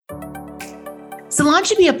Salon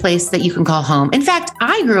should be a place that you can call home. In fact,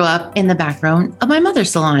 I grew up in the back row of my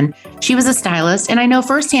mother's salon. She was a stylist, and I know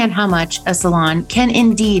firsthand how much a salon can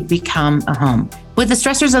indeed become a home. With the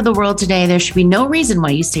stressors of the world today, there should be no reason why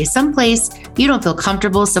you stay someplace you don't feel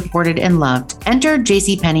comfortable, supported, and loved. Enter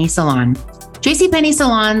JCPenney Salon. JCPenney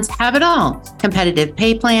salons have it all: competitive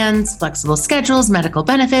pay plans, flexible schedules, medical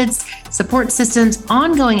benefits, support systems,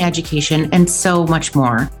 ongoing education, and so much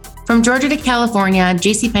more. From Georgia to California,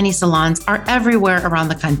 JCPenney salons are everywhere around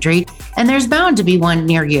the country, and there's bound to be one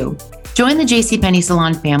near you. Join the JCPenney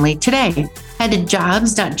salon family today. Head to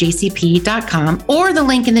jobs.jcp.com or the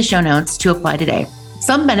link in the show notes to apply today.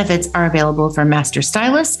 Some benefits are available for master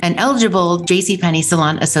stylists and eligible JCPenney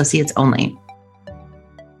salon associates only.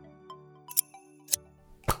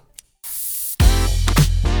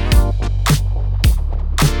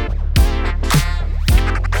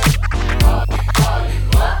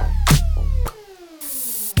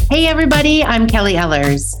 Hey everybody, I'm Kelly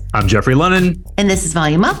Ellers. I'm Jeffrey Lennon. And this is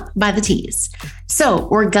Volume Up by the Tease. So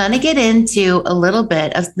we're going to get into a little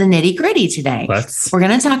bit of the nitty gritty today. We're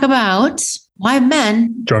going to talk about why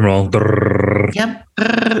men... Drum roll. Yep.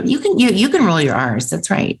 You can roll your R's.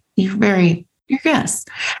 That's right. You're yes.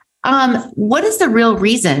 What is the real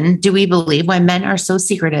reason, do we believe, why men are so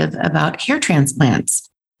secretive about hair transplants?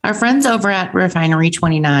 Our friends over at Refinery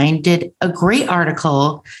 29 did a great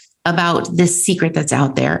article about this secret that's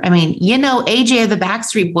out there. I mean, AJ of the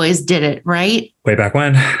Backstreet Boys did it, right? Way back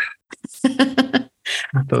when.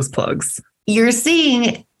 Those plugs. You're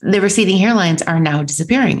seeing the receding hairlines are now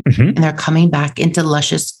disappearing, and they're coming back into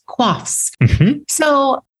luscious coifs.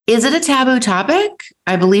 So is it a taboo topic?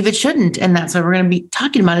 I believe it shouldn't. And that's why we're going to be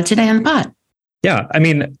talking about it today on the pod. Yeah. I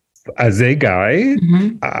mean, as a guy,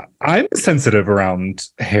 I'm sensitive around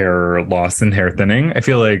hair loss and hair thinning. I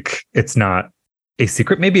feel like it's not a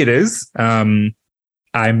secret. Maybe it is. I'm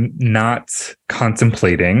not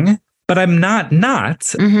contemplating, but I'm not.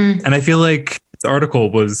 And I feel like this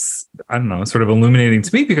article was, I don't know, sort of illuminating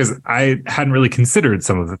to me because I hadn't really considered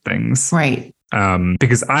some of the things. Right.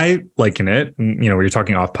 Because I liken it, we were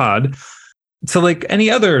talking off pod, to like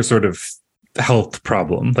any other sort of health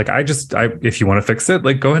problem. Like if you want to fix it,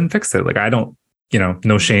 like go ahead and fix it. Like I don't,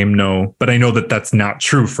 no shame, no, but I know that that's not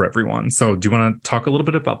true for everyone. So do you want to talk a little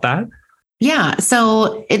bit about that? Yeah.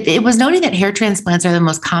 So it was noted that hair transplants are the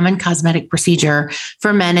most common cosmetic procedure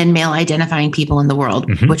for men and male identifying people in the world,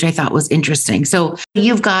 which I thought was interesting. So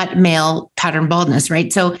you've got male pattern baldness,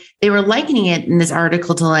 right? So they were likening it in this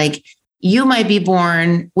article to like, you might be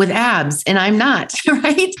born with abs and I'm not,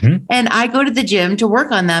 right? And I go to the gym to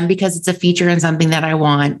work on them because it's a feature and something that I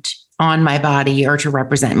want on my body or to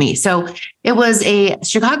represent me. So it was a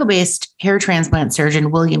Chicago-based hair transplant surgeon,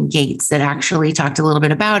 William Gates, that actually talked a little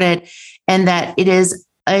bit about it. And that it is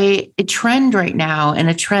a trend right now, and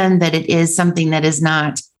a trend that it is something that is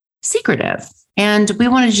not secretive. And we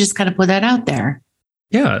want to just kind of put that out there.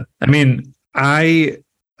 Yeah. I mean, I,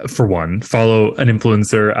 for one, follow an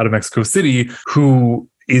influencer out of Mexico City who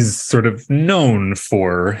is sort of known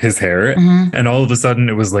for his hair. And all of a sudden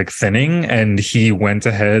it was like thinning, and he went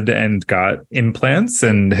ahead and got implants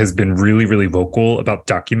and has been really, really vocal about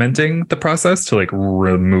documenting the process to like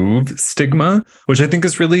remove stigma, which I think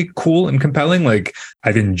is really cool and compelling. Like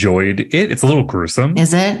I've enjoyed it. It's a little gruesome.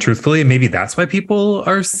 Is it? Truthfully, maybe that's why people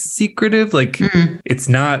are secretive. Like it's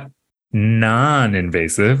not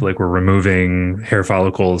non-invasive. Like we're removing hair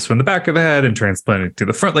follicles from the back of the head and transplanting to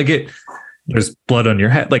the front. Like there's blood on your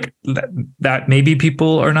head, like that maybe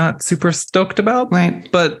people are not super stoked about.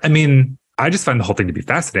 Right. But I mean, I just find the whole thing to be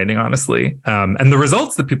fascinating, honestly. And the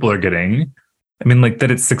results that people are getting, I mean, like that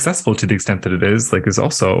it's successful to the extent that it is, like is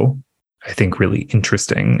also, I think, really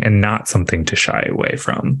interesting and not something to shy away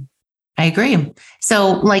from. I agree.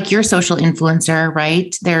 So like your social influencer,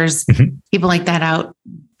 right? There's people like that out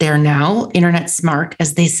there now, internet smart,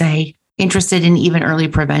 as they say, interested in even early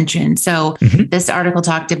prevention. So this article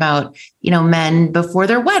talked about, men before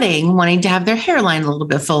their wedding wanting to have their hairline a little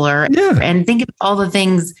bit fuller, and think of all the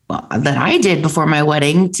things that I did before my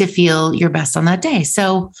wedding to feel your best on that day.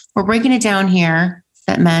 So we're breaking it down here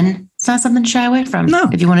that men, it's not something to shy away from. No.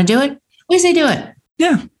 If you want to do it, we say do it.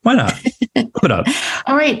 Yeah, why not? Put it up.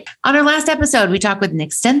 All right. On our last episode, we talked with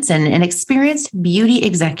Nick Stenson, an experienced beauty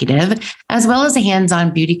executive, as well as a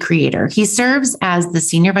hands-on beauty creator. He serves as the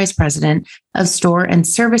Senior Vice President of Store and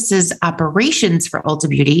Services Operations for Ulta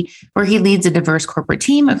Beauty, where he leads a diverse corporate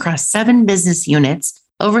team across 7 business units,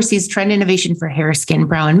 oversees trend innovation for hair, skin,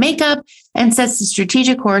 brow, and makeup, and sets the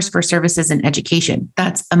strategic course for services and education.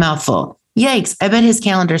 That's a mouthful. Yikes. I bet his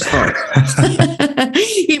calendar's full.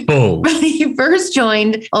 He first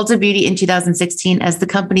joined Ulta Beauty in 2016 as the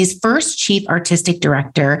company's first chief artistic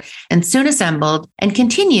director and soon assembled and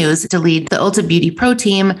continues to lead the Ulta Beauty Pro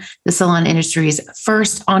Team, the salon industry's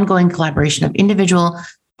first ongoing collaboration of individual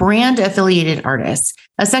brand affiliated artists.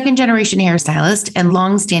 A second generation hairstylist and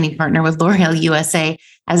long-standing partner with L'Oreal USA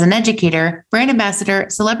as an educator, brand ambassador,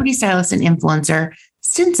 celebrity stylist, and influencer,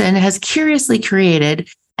 Stinson has curiously created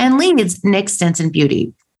and leads Nick Stinson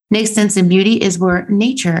Beauty. Nick Stinson Beauty is where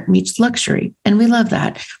nature meets luxury, and we love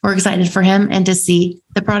that. We're excited for him and to see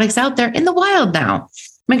the products out there in the wild now.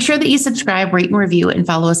 Make sure that you subscribe, rate, and review, and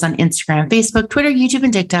follow us on Instagram, Facebook, Twitter, YouTube,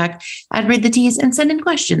 and TikTok at Read the Tease, and send in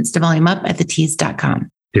questions to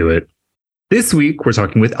volumeup@thetease.com. Do it. This week, we're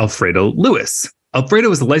talking with Alfredo Lewis.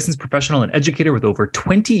 Alfredo is a licensed professional and educator with over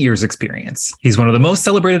 20 years experience. He's one of the most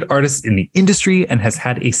celebrated artists in the industry and has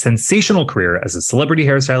had a sensational career as a celebrity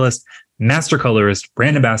hairstylist, master colorist,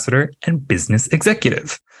 brand ambassador, and business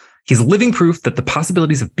executive. He's living proof that the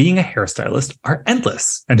possibilities of being a hairstylist are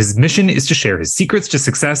endless, and his mission is to share his secrets to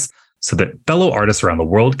success so that fellow artists around the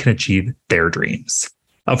world can achieve their dreams.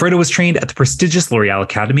 Alfredo was trained at the prestigious L'Oreal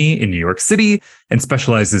Academy in New York City and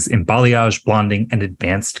specializes in balayage, blonding, and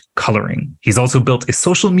advanced coloring. He's also built a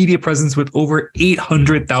social media presence with over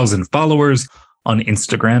 800,000 followers on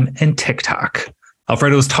Instagram and TikTok.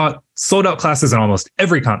 Alfredo has taught sold-out classes on almost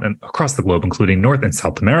every continent across the globe, including North and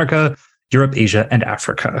South America, Europe, Asia, and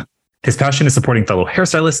Africa. His passion is supporting fellow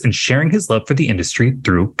hairstylists and sharing his love for the industry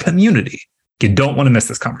through community. You don't want to miss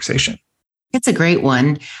this conversation. It's a great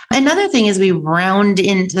one. Another thing is we round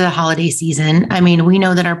into the holiday season. I mean, we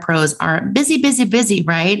know that our pros are busy,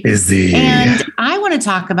 right? Busy. And I want to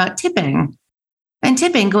talk about tipping and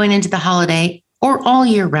tipping going into the holiday or all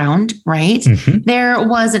year round, right? Mm-hmm. There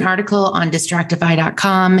was an article on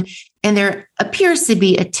Distractify.com, and there appears to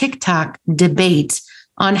be a TikTok debate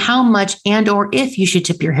on how much and or if you should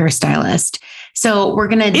tip your hairstylist. So we're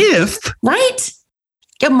going to... Right?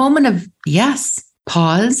 A moment of yes.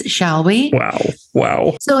 Pause, shall we?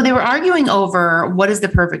 Wow. So they were arguing over what is the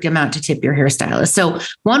perfect amount to tip your hairstylist. So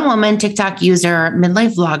one woman, TikTok user,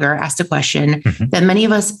 midlife vlogger, asked a question that many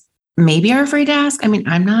of us maybe are afraid to ask. I mean,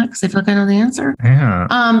 I'm not because I feel like I know the answer. Yeah.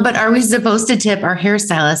 But are we supposed to tip our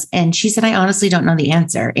hairstylist? And she said, I honestly don't know the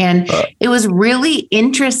answer. And it was really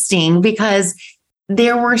interesting because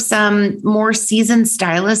there were some more seasoned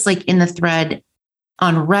stylists like in the thread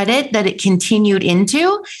on Reddit that it continued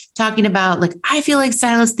into, talking about like, I feel like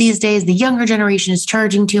stylists these days, the younger generation is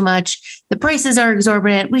charging too much. The prices are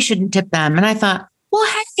exorbitant. We shouldn't tip them. And I thought,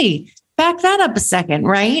 well, hey, back that up a second,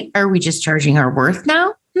 right? Are we just charging our worth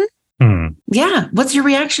now? Yeah. What's your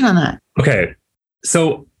reaction on that? Okay.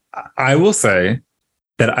 So I will say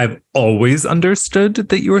that I've always understood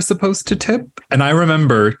that you were supposed to tip. And I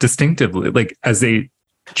remember distinctively, like as a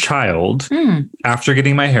child, after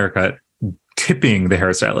getting my haircut, tipping the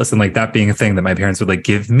hairstylist and like that being a thing that my parents would like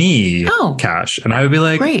give me cash, and I would be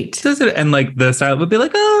like, great, and like the stylist would be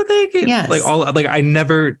like, oh, thank you. Yes. Like all like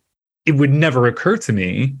it would never occur to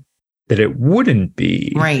me that it wouldn't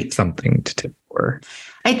be something to tip for.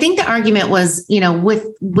 I think the argument was,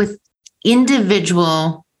 with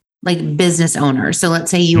individual like business owners. So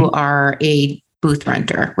let's say you are a booth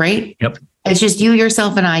renter, right? Yep. It's just you,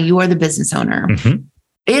 yourself, and I. You are the business owner.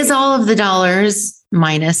 Is all of the dollars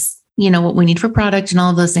minus what we need for product and all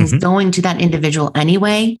of those things going to that individual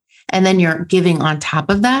anyway? And then you're giving on top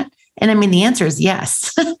of that. And I mean, the answer is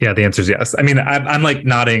yes. Yeah, the answer is yes. I mean, I'm like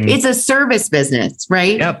nodding. It's a service business,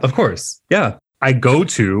 right? Yeah, of course. Yeah. I go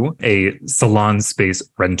to a salon space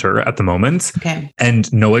renter at the moment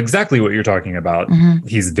and know exactly what you're talking about.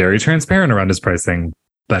 He's very transparent around his pricing,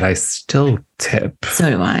 but I still tip. So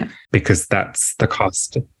do I. Because that's the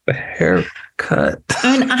cost of the haircut.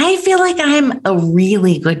 I mean, I feel like I'm a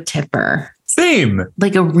really good tipper. Same.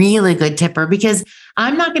 Like a really good tipper, because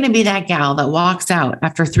I'm not going to be that gal that walks out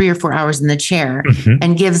after 3 or 4 hours in the chair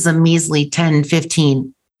and gives a measly 10,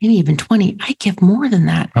 15, maybe even 20. I give more than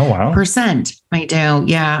that. Oh, wow. Percent. I do.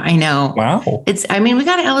 Yeah, I know. Wow. We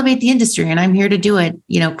got to elevate the industry, and I'm here to do it,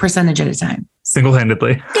 percentage at a time.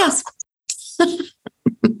 Single-handedly. Yes.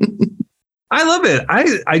 I love it.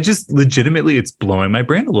 I just legitimately, it's blowing my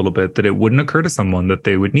brain a little bit that it wouldn't occur to someone that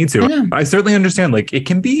they would need to. I certainly understand, like, it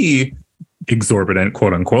can be exorbitant,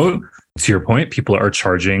 quote unquote. To your point, people are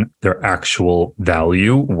charging their actual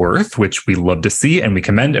value worth, which we love to see and we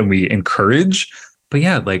commend and we encourage. But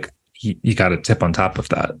yeah, like you got to tip on top of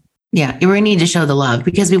that. Yeah, we need to show the love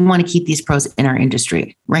because we want to keep these pros in our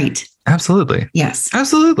industry. Right. Absolutely. Yes.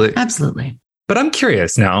 Absolutely. Absolutely. But I'm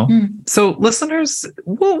curious now. So listeners,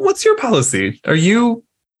 what's your policy? Are you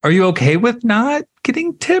okay with not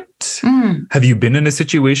getting tipped? Have you been in a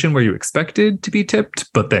situation where you expected to be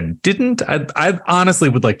tipped, but then didn't? I honestly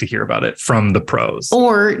would like to hear about it from the pros.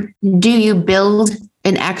 Or do you build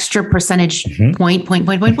an extra percentage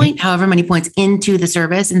point, however many points into the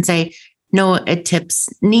service and say, no, a tip's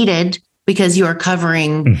needed because you are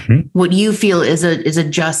covering what you feel is a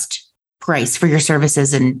just price for your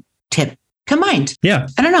services and tip combined? Yeah.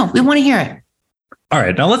 I don't know. We want to hear it. All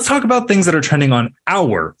right, now let's talk about things that are trending on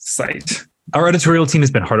our site. Our editorial team has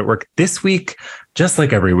been hard at work this week, just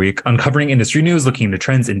like every week, uncovering industry news, looking into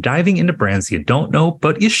trends, and diving into brands you don't know,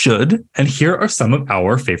 but you should. And here are some of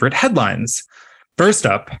our favorite headlines. First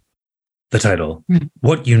up, the title,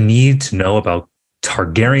 What You Need to Know About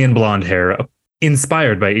Targaryen Blonde Hair,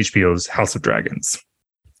 inspired by HBO's House of Dragons.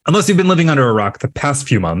 Unless you've been living under a rock the past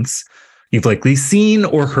few months, you've likely seen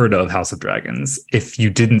or heard of House of Dragons. If you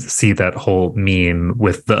didn't see that whole meme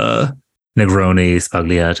with the Negroni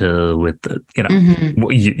Spagliato with the,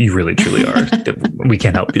 you really truly are. We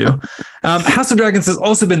can't help you. House of Dragons has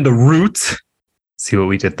also been the root. See what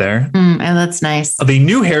we did there? And that's nice. Of a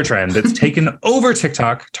new hair trend that's taken over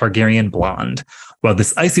TikTok, Targaryen blonde. While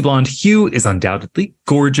this icy blonde hue is undoubtedly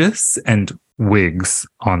gorgeous and wigs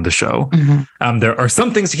on the show, there are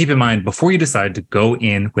some things to keep in mind before you decide to go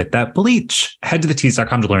in with that bleach. Head to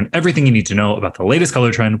thetease.com to learn everything you need to know about the latest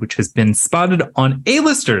color trend, which has been spotted on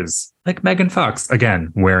A-listers like Megan Fox,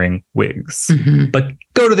 again, wearing wigs. But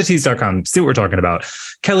go to thetease.com, see what we're talking about.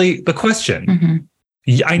 Kelly, the question,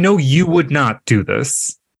 I know you would not do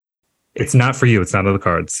this. It's not for you. It's not on the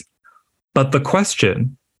cards. But the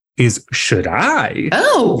question is, should I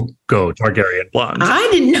go Targaryen blonde? I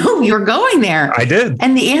didn't know you were going there. I did.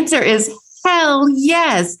 And the answer is hell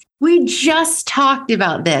yes. We just talked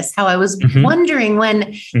about this, how I was wondering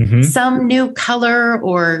when some new color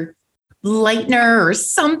or lightener or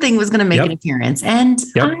something was going to make an appearance. And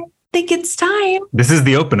I think it's time. This is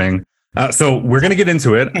the opening. So we're going to get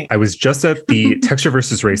into it. Okay. I was just at the Texture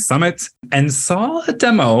versus Race Summit and saw a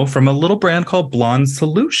demo from a little brand called Blonde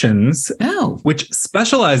Solutions, which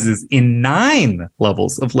specializes in 9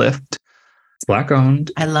 levels of lift. It's Black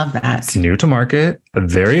owned. I love that. It's new to market. A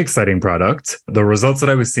very exciting product. The results that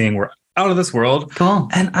I was seeing were out of this world. Cool.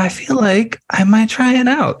 And I feel like I might try it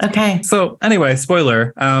out. Okay. So anyway,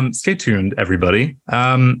 spoiler, stay tuned, everybody.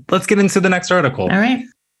 Let's get into the next article. All right.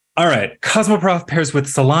 All right. Cosmoprof pairs with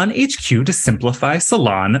Salon HQ to simplify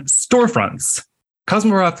salon storefronts.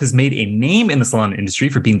 Cosmoprof has made a name in the salon industry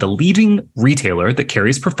for being the leading retailer that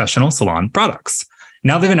carries professional salon products.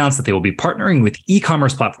 Now they've announced that they will be partnering with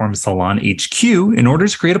e-commerce platform Salon HQ in order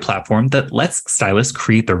to create a platform that lets stylists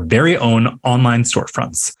create their very own online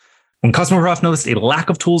storefronts. When Cosmoprof noticed a lack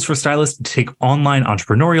of tools for stylists to take online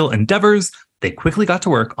entrepreneurial endeavors, they quickly got to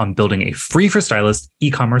work on building a free for stylists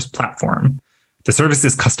e-commerce platform. The service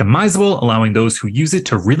is customizable, allowing those who use it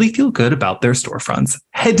to really feel good about their storefronts.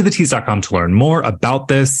 Head to thetease.com to learn more about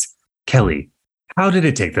this. Kelly, how did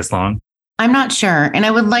it take this long? I'm not sure. And I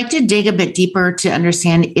would like to dig a bit deeper to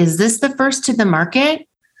understand, is this the first to the market?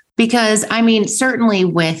 Because I mean, certainly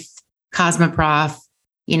with Cosmoprof,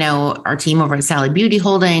 our team over at Sally Beauty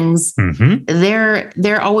Holdings,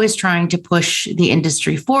 they're always trying to push the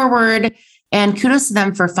industry forward. And kudos to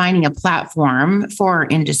them for finding a platform for our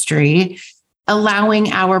industry,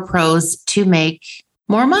 allowing our pros to make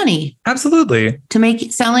more money. Absolutely. To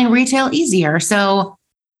make selling retail easier. So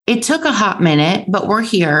it took a hot minute, but we're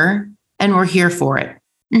here and we're here for it.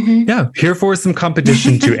 Yeah, here for some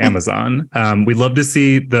competition to Amazon. We'd love to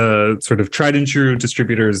see the sort of tried and true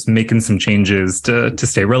distributors making some changes to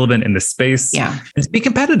stay relevant in this space. Yeah. And to be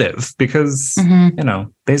competitive because,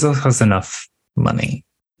 Bezos has enough money.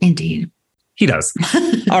 Indeed. He does.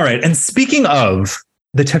 All right. And speaking of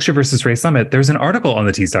the Texture versus Race Summit, there's an article on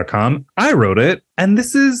thetease.com. I wrote it, and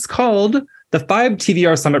this is called The 5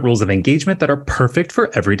 TVR Summit Rules of Engagement That Are Perfect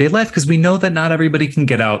for Everyday Life, because we know that not everybody can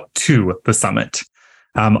get out to the summit.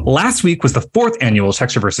 Last week was the 4th annual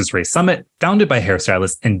Texture versus Race Summit, founded by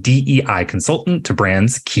hairstylist and DEI consultant to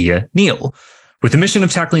brands Kia Neal. With the mission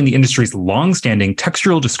of tackling the industry's long-standing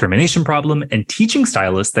textural discrimination problem and teaching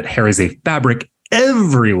stylists that hair is a fabric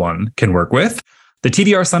everyone can work with, the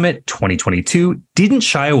TVR Summit 2022 didn't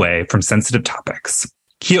shy away from sensitive topics.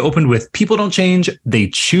 Kia opened with People Don't Change, They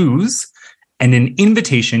Choose, and an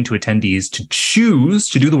invitation to attendees to choose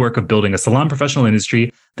to do the work of building a salon professional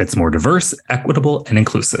industry that's more diverse, equitable, and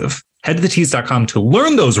inclusive. Head to thetease.com to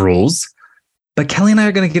learn those rules, but Kelly and I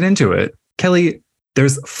are going to get into it. Kelly,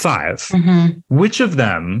 there's 5. Which of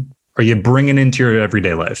them are you bringing into your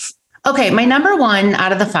everyday life? Okay, my number one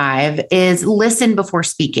out of the 5 is listen before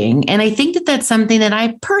speaking. And I think that that's something that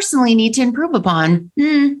I personally need to improve upon.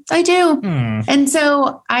 I do. And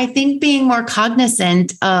so I think being more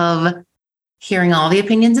cognizant of hearing all the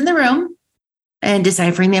opinions in the room and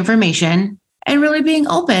deciphering the information and really being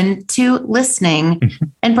open to listening.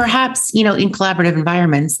 And perhaps, in collaborative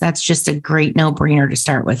environments, that's just a great no-brainer to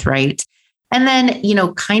start with, right? And then,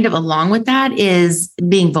 kind of along with that is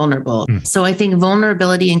being vulnerable. So I think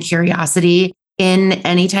vulnerability and curiosity in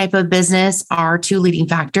any type of business are 2 leading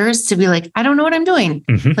factors to be like, I don't know what I'm doing.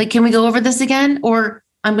 Like, can we go over this again? Or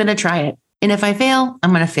I'm going to try it. And if I fail, I'm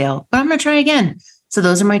going to fail, but I'm going to try again. So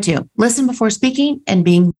those are my 2. Listen before speaking and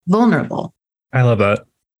being vulnerable. I love that.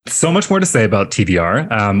 So much more to say about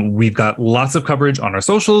TVR. We've got lots of coverage on our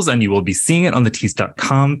socials, and you will be seeing it on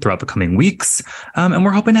thetease.com throughout the coming weeks. And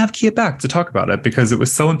we're hoping to have Kia back to talk about it because it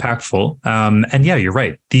was so impactful. And yeah, you're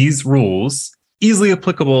right. These rules easily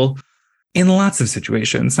applicable in lots of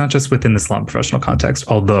situations, not just within the salon professional context,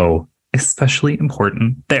 although especially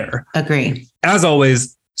important there. Agree. As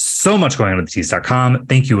always, so much going on at thetease.com.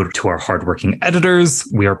 Thank you to our hardworking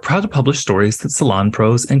editors. We are proud to publish stories that salon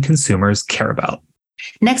pros and consumers care about.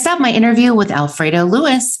 Next up, my interview with Alfredo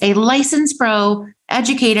Lewis, a licensed pro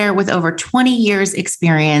educator with over 20 years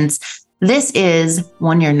experience. This is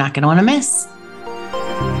one you're not going to want to miss.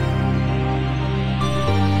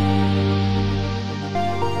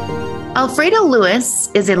 Alfredo Lewis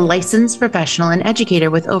is a licensed professional and educator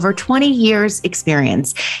with over 20 years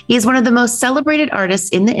experience. He is one of the most celebrated artists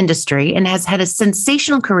in the industry and has had a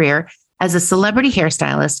sensational career as a celebrity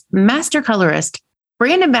hairstylist, master colorist,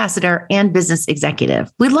 brand ambassador, and business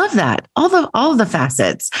executive. We love that. All of the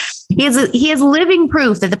facets. He is living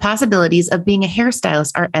proof that the possibilities of being a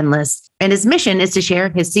hairstylist are endless. And his mission is to share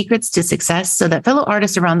his secrets to success so that fellow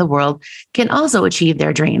artists around the world can also achieve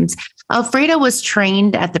their dreams. Alfredo was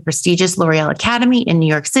trained at the prestigious L'Oreal Academy in New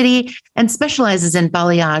York City and specializes in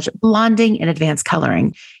balayage, blonding, and advanced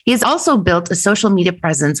coloring. He has also built a social media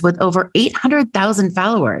presence with over 800,000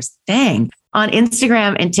 followers. Dang. On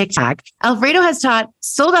Instagram and TikTok. Alfredo has taught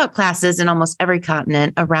sold-out classes in almost every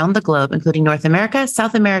continent around the globe, including North America,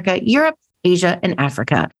 South America, Europe, Asia, and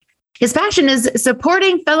Africa. His passion is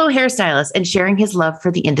supporting fellow hairstylists and sharing his love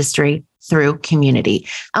for the industry through community.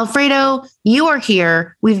 Alfredo, you are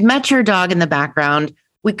here. We've met your dog in the background.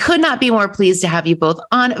 We could not be more pleased to have you both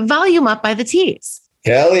on Volume Up by the Tease.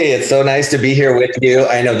 Kelly, it's so nice to be here with you.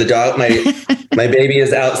 I know the dog, my baby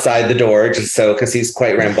is outside the door just so because he's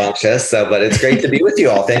quite rambunctious. But it's great to be with you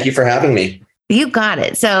all. Thank you for having me. You got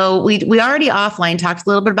it. So we already offline talked a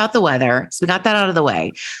little bit about the weather. So we got that out of the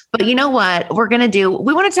way. But you know what we're going to do?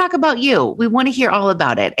 We want to talk about you. We want to hear all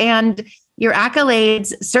about it. And your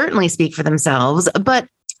accolades certainly speak for themselves. But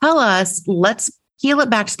tell us, let's peel it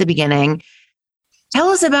back to the beginning. Tell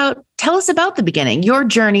us about the beginning, your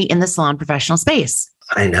journey in the salon professional space.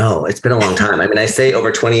 I know it's been a long time. I mean, I say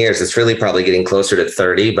over 20 years, it's really probably getting closer to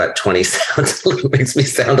 30, but 20 makes me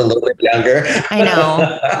sound a little bit younger. I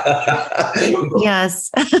know.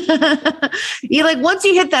 Yes. You like, once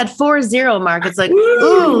you hit that 40 mark, it's like,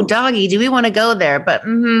 ooh, doggy, do we want to go there? But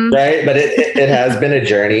right. But it has been a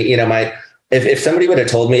journey. If somebody would have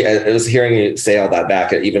told me, I was hearing you say all that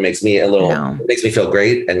back, it even makes me it makes me feel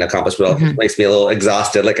great and accomplished. Well, makes me a little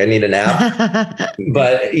exhausted, like I need a nap.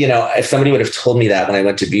 But, if somebody would have told me that when I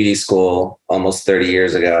went to beauty school almost 30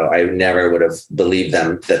 years ago, I never would have believed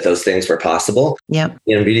them that those things were possible. Yep.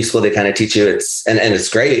 In beauty school, they kind of teach you and it's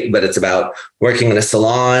great, but it's about working in a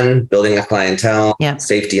salon, building a clientele,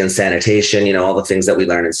 safety and sanitation, all the things that we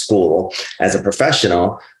learn in school as a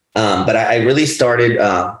professional. But I really started,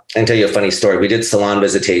 I can tell you a funny story. We did salon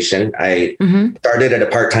visitation. I started at a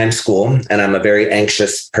part-time school, and I'm a very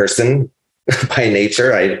anxious person by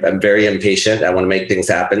nature. I'm very impatient. I want to make things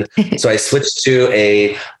happen. So I switched to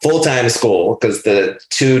a full-time school because the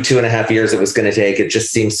 2.5 years it was going to take, it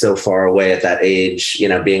just seemed so far away at that age,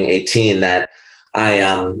 being 18, that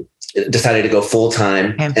I decided to go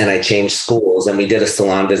full-time and I changed schools, and we did a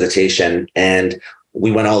salon visitation, and we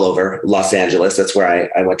went all over Los Angeles. That's where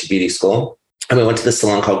I went to beauty school. And we went to the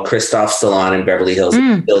salon called Christoph Salon in Beverly Hills.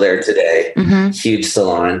 Still there today. Huge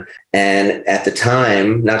salon. And at the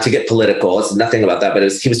time, not to get political, it's nothing about that, but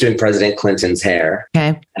he was doing President Clinton's hair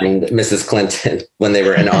and Mrs. Clinton when they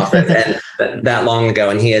were in office. And that long ago.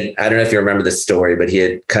 And he had, I don't know if you remember this story, but he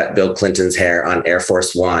had cut Bill Clinton's hair on Air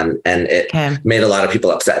Force One. And it made a lot of people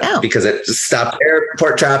upset because it just stopped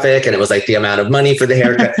airport traffic. And it was like the amount of money for the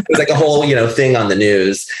haircut. It was like a whole, thing on the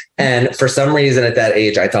news. And for some reason at that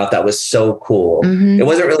age, I thought that was so cool. It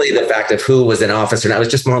wasn't really the fact of who was in office or not. It was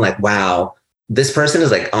just more like, wow, this person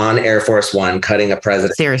is like on Air Force One cutting a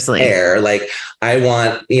president's hair. Like, I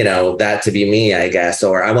want, that to be me, I guess,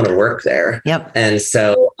 or I want to work there. Yep. And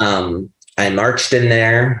so I marched in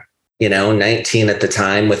there, 19 at the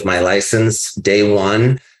time with my license. Day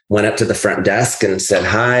one, went up to the front desk and said,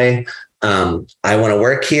 hi, I want to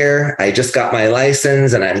work here. I just got my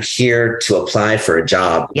license and I'm here to apply for a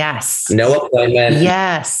job. Yes. No appointment.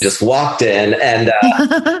 Yes. Just walked in and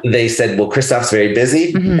they said, well, Christoph's very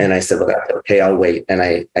busy. Mm-hmm. And I said, well, okay, I'll wait. And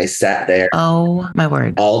I sat there. Oh my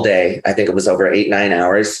word. All day. I think it was over 8-9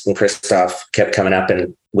 hours. And Christoph kept coming up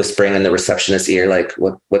and whispering in the receptionist's ear, like,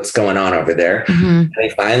 what's going on over there? Mm-hmm. And he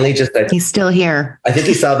finally he's still here. I think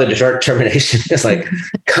he saw the short termination. It's like,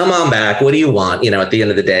 come on back. What do you want? At the end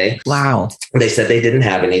of the day. Wow. They said they didn't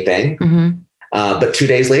have anything. Mm-hmm. But 2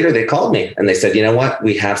 days later, they called me and they said, you know what?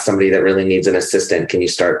 We have somebody that really needs an assistant. Can you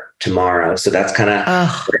start tomorrow? So that's kind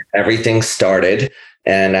of where everything started.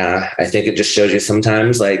 And I think it just shows you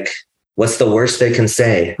sometimes, like, what's the worst they can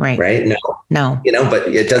say? Right? No. But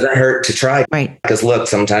it doesn't hurt to try. Right. Because look,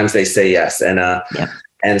 sometimes they say yes. And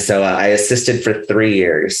and so I assisted for 3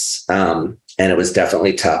 years. And it was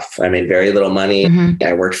definitely tough. I mean, very little money. Mm-hmm.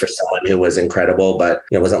 I worked for someone who was incredible, but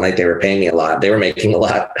it wasn't like they were paying me a lot. They were making a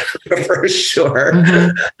lot for sure.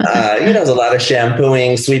 Mm-hmm. It was a lot of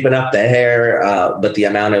shampooing, sweeping up the hair. But the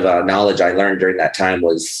amount of knowledge I learned during that time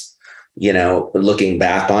was, looking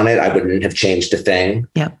back on it, I wouldn't have changed a thing.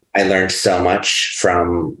 Yep. I learned so much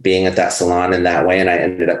from being at that salon in that way. And I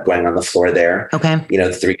ended up going on the floor there, 3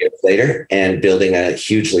 years later and building a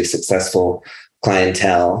hugely successful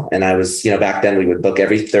clientele. And I was, back then we would book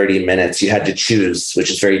every 30 minutes. You had to choose, which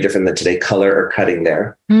is very different than today, color or cutting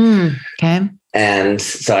there. Okay. And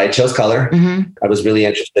so I chose color. Mm-hmm. I was really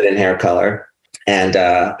interested in hair color. And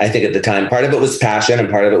I think at the time, part of it was passion and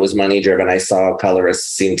part of it was money driven. I saw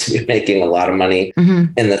colorists seem to be making a lot of money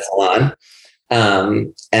in the salon.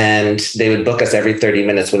 And they would book us every 30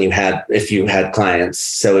 minutes if you had clients.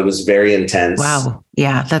 So it was very intense. Wow.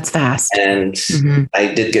 Yeah, that's fast. And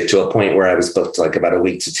I did get to a point where I was booked like about a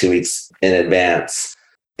week to 2 weeks in advance.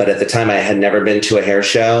 But at the time I had never been to a hair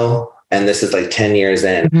show. And this is like 10 years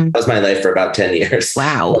in. That was my life for about 10 years.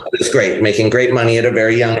 Wow. It was great. Making great money at a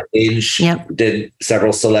very young age. Yep. Did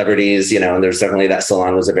several celebrities, and there's definitely that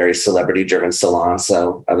salon was a very celebrity driven salon.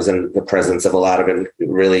 So I was in the presence of a lot of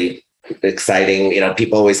really exciting,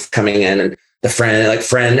 people always coming in and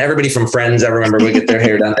everybody from Friends, I remember would get their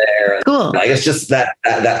hair done there. Cool. Like, it's just that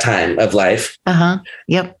time of life.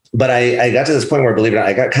 Yep. But I got to this point where, believe it or not,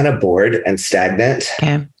 I got kind of bored and stagnant.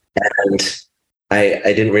 Okay. And I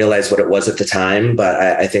didn't realize what it was at the time, but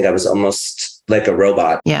I think I was almost like a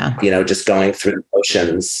robot. Yeah. Just going through the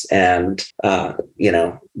motions and,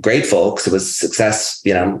 grateful because it was success,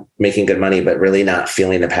 making good money, but really not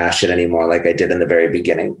feeling the passion anymore like I did in the very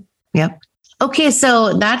beginning. Yep. Okay.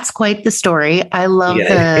 So that's quite the story. I love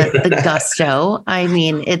the gusto. I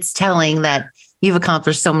mean, it's telling that you've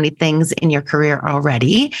accomplished so many things in your career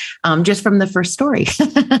already, just from the first story.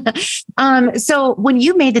 So when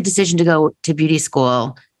you made the decision to go to beauty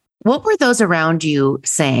school, what were those around you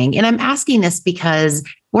saying? And I'm asking this because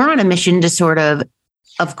we're on a mission to sort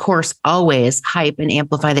of course, always hype and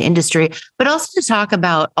amplify the industry, but also to talk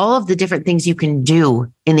about all of the different things you can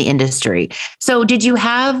do in the industry. So did you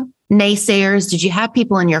have naysayers? Did you have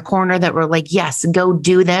people in your corner that were like, yes, go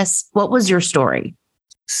do this? What was your story?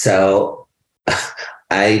 So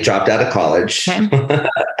I dropped out of college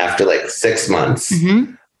after like 6 months.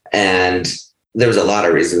 Mm-hmm. And there was a lot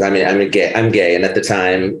of reasons. I mean, I'm gay. And at the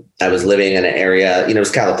time I was living in an area, it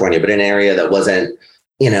was California, but in an area that wasn't,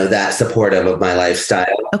 that supportive of my lifestyle.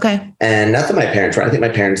 Okay. And not that my parents were, I think my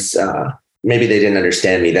parents, maybe they didn't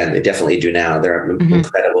understand me then. They definitely do now. They're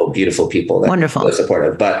incredible, beautiful people that wonderful, are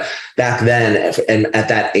supportive. But back then, and at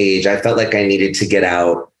that age, I felt like I needed to get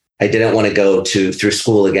out. I didn't want to go through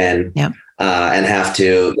school again. Yeah. And have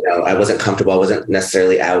to, I wasn't comfortable. I wasn't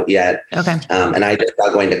necessarily out yet. Okay. And I just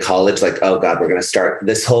thought going to college, like, oh God, we're going to start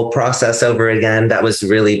this whole process over again. That was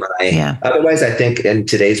really otherwise, I think in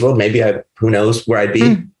today's world, maybe who knows where I'd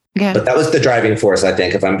be. Yeah. But that was the driving force, I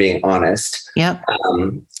think, if I'm being honest. Yep.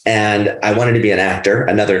 And I wanted to be an actor,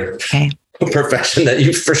 another profession that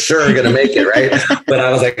you for sure are going to make it, right? But I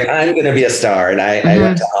was like, I'm going to be a star. And I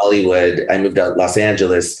went to Hollywood. I moved to Los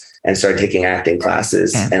Angeles and started taking acting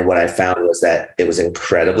classes. Okay. And what I found was that it was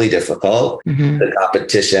incredibly difficult. Mm-hmm. The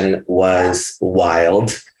competition was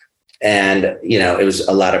wild. And, it was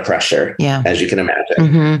a lot of pressure, as you can imagine.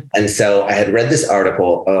 Mm-hmm. And so I had read this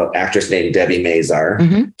article, actress named Debbie Mazar.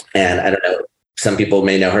 Mm-hmm. And I don't know Some people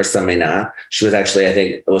may know her, some may not. She was actually, I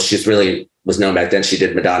think, well, she's really was known back then. She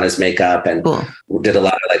did Madonna's makeup and did a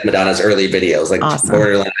lot of like Madonna's early videos, like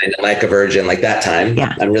Borderline and Like a Virgin, like that time.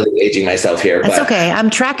 Yeah. I'm really aging myself here. That's okay. I'm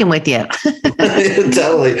tracking with you.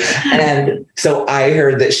 Totally. And so I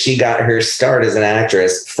heard that she got her start as an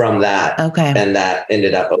actress from that. Okay. And that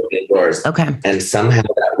ended up opening doors. Okay. And somehow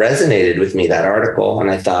that resonated with me, that article. And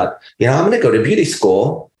I thought, I'm going to go to beauty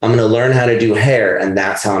school. I'm going to learn how to do hair, and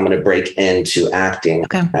that's how I'm going to break into acting.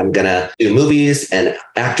 Okay. I'm going to do movies and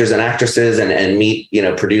actors and actresses and meet,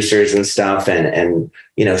 producers and stuff and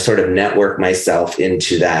sort of network myself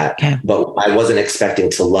into that. Okay. But I wasn't expecting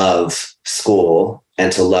to love school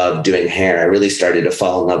and to love doing hair. I really started to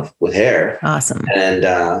fall in love with hair. Awesome. And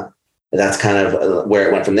that's kind of where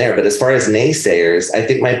it went from there. But as far as naysayers, I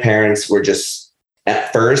think my parents were just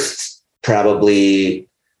at first probably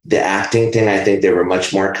the acting thing. I think they were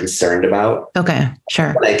much more concerned about. Okay,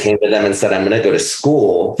 sure. When I came to them and said, I'm going to go to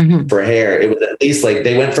school for hair, it was at least like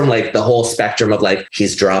they went from like the whole spectrum of like,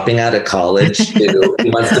 he's dropping out of college to he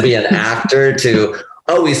wants to be an actor to,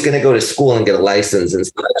 oh, he's going to go to school and get a license and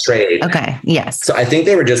start a trade. Okay, yes. So I think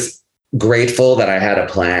they were just grateful that I had a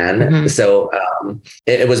plan. So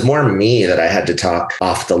it was more me that I had to talk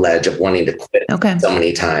off the ledge of wanting to quit so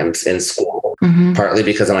many times in school, partly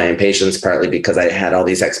because of my impatience, partly because I had all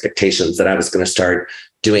these expectations that I was going to start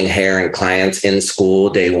doing hair and clients in school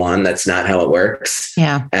day one. That's not how it works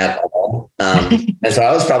at all. And so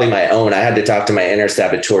I was probably my own. I had to talk to my inner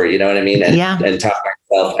saboteur, you know what I mean? And talk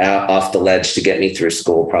myself out off the ledge to get me through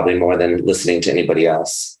school, probably more than listening to anybody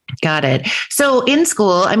else. Got it. So in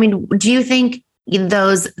school, I mean, do you think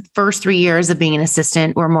those first 3 years of being an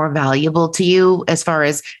assistant were more valuable to you as far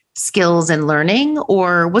as skills and learning,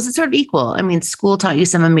 or was it sort of equal? I mean, school taught you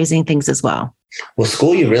some amazing things as well. Well,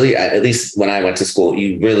 school, you really, at least when I went to school,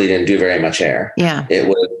 you really didn't do very much hair. Yeah. It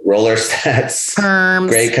was roller sets, perms,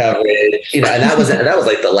 gray coverage, and that was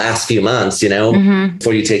like the last few months,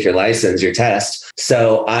 before you take your license, your test.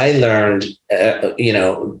 So I learned,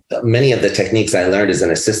 many of the techniques I learned as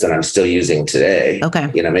an assistant, I'm still using today. Okay.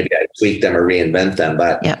 Maybe I tweak them or reinvent them,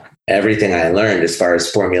 but everything I learned as far as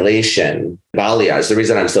formulation, balayage. The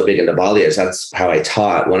reason I'm so big into balayage, that's how I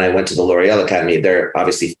taught when I went to the L'Oreal Academy. They're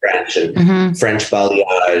obviously French and French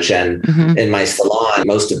balayage. And in my salon,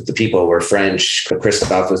 most of the people were French.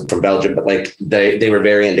 Christophe was from Belgium, but like they were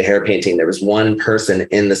very into hair painting. There was one person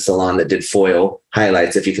in the salon that did foil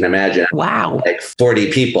highlights, if you can imagine. Wow. Like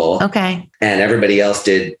 40 people. Okay. And everybody else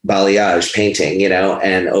did balayage painting,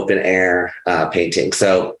 and open air painting.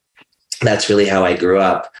 So that's really how I grew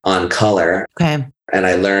up on color. Okay. And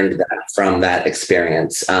I learned that from that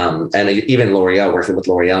experience. And even L'Oreal, working with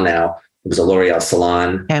L'Oreal now, it was a L'Oreal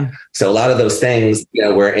salon. Okay. So a lot of those things,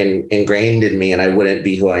 were ingrained in me, and I wouldn't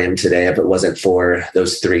be who I am today if it wasn't for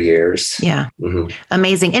those 3 years. Yeah.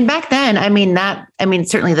 Amazing. And back then,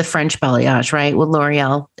 certainly the French balayage, right? What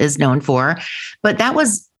L'Oreal is known for, but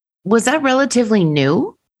was that relatively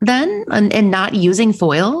new then and not using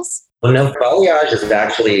foils? Well, no, balayage is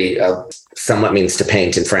actually somewhat means to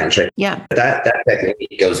paint in French. Right? Yeah. That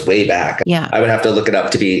technique goes way back. Yeah. I would have to look it up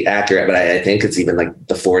to be accurate, but I think it's even like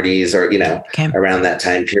the 40s or, around that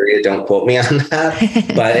time period. Don't quote me on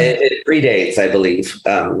that, but it predates, I believe,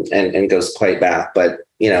 and goes quite back. But,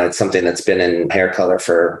 it's something that's been in hair color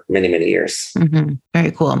for many, many years. Very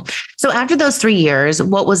cool. So after those 3 years,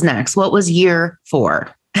 what was next? What was year 4?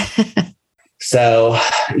 So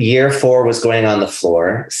year 4 was going on the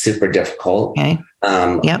floor, super difficult. Okay.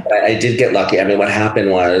 But I did get lucky. I mean, what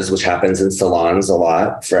happened was, which happens in salons a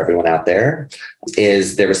lot for everyone out there,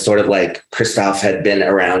 is there was sort of like Christophe had been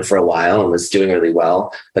around for a while and was doing really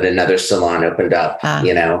well, but another salon opened up,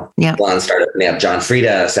 salons started opening up. John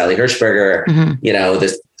Frieda, Sally Hirschberger,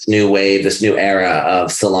 this new wave, this new era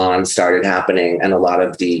of salons started happening. And a lot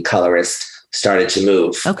of the colorists started to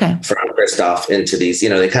move from Christophe into these,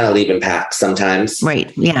 they kind of leave in packs sometimes.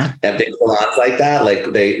 Right. Yeah. They have big salons like that.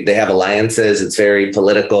 Like they have alliances. It's very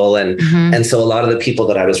political. And so a lot of the people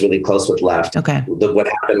that I was really close with left. Okay. What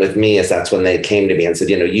happened with me is that's when they came to me and said,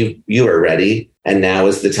 you are ready. And now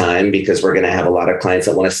is the time, because we're going to have a lot of clients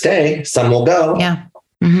that want to stay. Some will go. Yeah.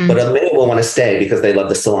 But many will want to stay because they love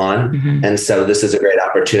the salon. And so this is a great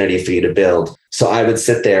opportunity for you to build. So I would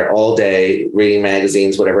sit there all day reading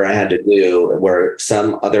magazines, whatever I had to do, where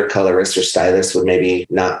some other colorist or stylist would maybe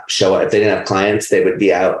not show up. If they didn't have clients, they would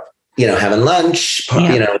be out, having lunch,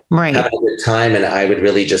 having a good time. And I would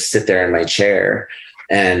really just sit there in my chair.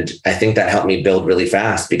 And I think that helped me build really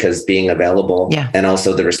fast, because being available and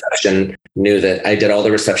also the reception, knew that I did all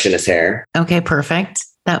the receptionist hair. Okay, perfect.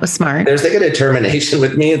 That was smart. There's like a determination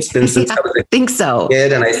with me. It's been since I was a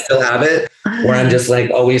kid, and I still have it, where I'm just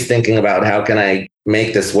like always thinking about how can I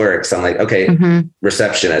make this work. So I'm like, okay,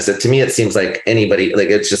 receptionist. To me, it seems like anybody, like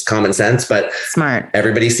it's just common sense, but smart.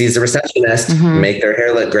 Everybody sees the receptionist, make their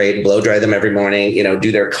hair look great, blow dry them every morning,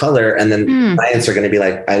 do their color. And then clients are going to be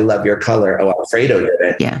like, I love your color. Oh, Alfredo did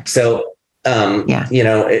it. Yeah. So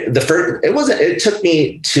it took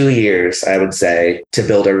me 2 years, I would say, to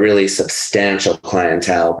build a really substantial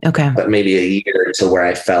clientele. Okay. But maybe a year to where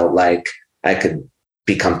I felt like I could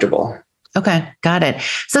be comfortable. Okay. Got it.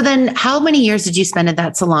 So then how many years did you spend at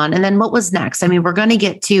that salon? And then what was next? I mean, we're going to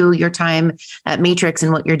get to your time at Matrix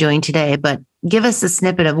and what you're doing today, but give us a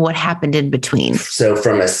snippet of what happened in between. So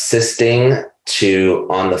from assisting to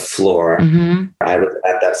on the floor, I was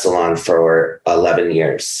at that salon for 11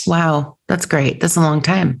 years. Wow. That's great. That's a long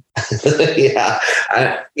time. Yeah.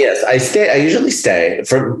 I stay. I usually stay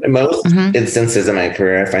for most instances in my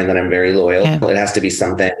career. I find that I'm very loyal. Yeah. It has to be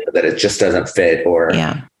something that it just doesn't fit or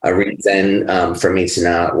a reason for me to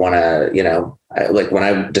not want to, like when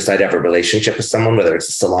I decide to have a relationship with someone, whether it's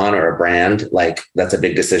a salon or a brand, like that's a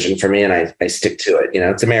big decision for me. And I stick to it.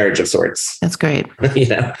 It's a marriage of sorts. That's great.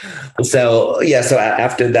 So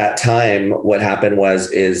after that time, what happened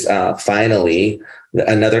is finally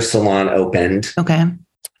another salon opened. Okay.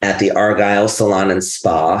 At the Argyle Salon and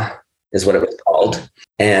Spa is what it was called.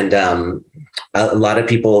 And a lot of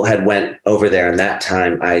people had went over there. And that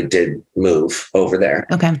time I did move over there.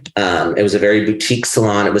 Okay. It was a very boutique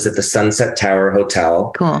salon. It was at the Sunset Tower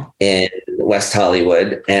Hotel in West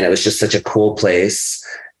Hollywood. And it was just such a cool place.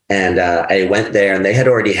 And I went there and they had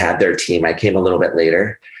already had their team. I came a little bit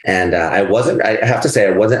later. And I have to say,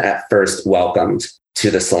 I wasn't at first welcomed to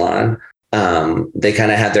the salon. They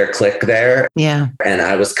kind of had their clique there. Yeah. And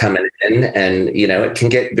I was coming in and, it can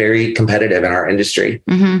get very competitive in our industry.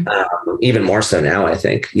 Even more so now, I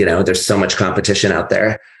think, there's so much competition out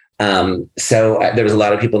there. So there was a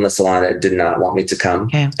lot of people in the salon that did not want me to come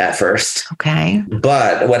at first. Okay.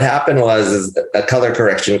 But what happened was a color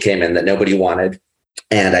correction came in that nobody wanted.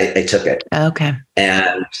 And I took it. Okay.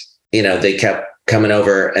 And, they kept coming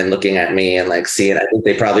over and looking at me and like seeing, I think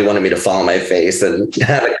they probably wanted me to fall on my face and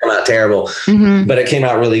have it come out terrible, but it came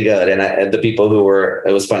out really good. And the people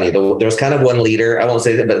it was funny. There was kind of one leader, I won't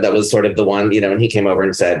say that, but that was sort of the one, and he came over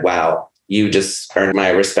and said, wow, you just earned my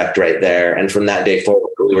respect right there. And from that day forward,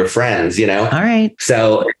 we were friends, All right.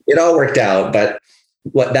 So it all worked out. But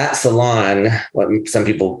what that salon, what some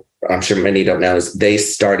people, I'm sure many don't know, is they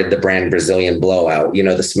started the brand Brazilian Blowout,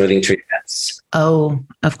 the smoothing treatments. Oh,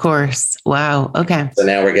 of course. Wow. Okay. So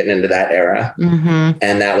now we're getting into that era.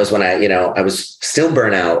 And that was when I was still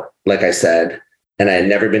burnt out, like I said, and I had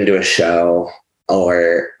never been to a show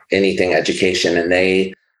or anything education. And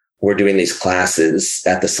they were doing these classes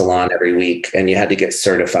at the salon every week, and you had to get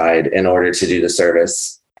certified in order to do the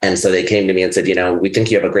service. And so they came to me and said, we think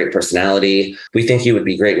you have a great personality. We think you would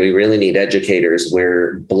be great. We really need educators.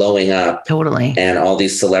 We're blowing up. Totally. And all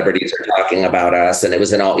these celebrities are talking about us. And it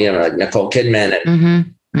was like Nicole Kidman.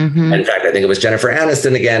 And in fact, I think it was Jennifer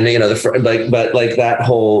Aniston again, but that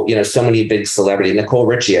whole, so many big celebrities. Nicole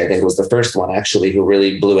Richie, I think, was the first one actually who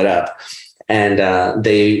really blew it up. And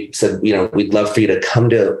they said, we'd love for you to come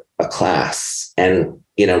to a class and,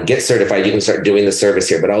 get certified. You can start doing the service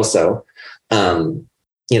here, but also,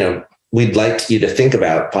 we'd like you to think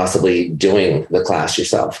about possibly doing the class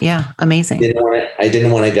yourself. Yeah. Amazing. I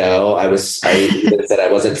didn't want to go. I said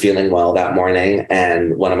I wasn't feeling well that morning.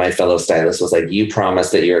 And one of my fellow stylists was like, you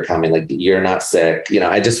promised that you were coming. Like, you're not sick.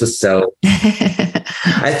 I just was so,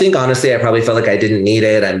 I think honestly, I probably felt like I didn't need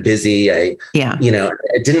it. I'm busy. It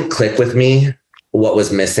didn't click with me what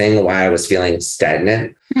was missing, why I was feeling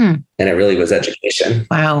stagnant. And it really was education.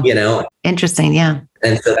 Wow. Interesting. Yeah.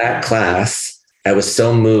 And so that class, I was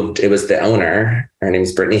so moved. It was the owner. Her name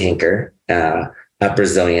is Brittany Hinker, a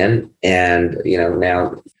Brazilian, and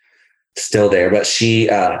now still there. But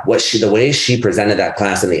the way she presented that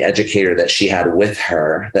class and the educator that she had with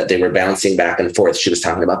her, that they were bouncing back and forth. She was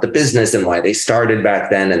talking about the business and why they started back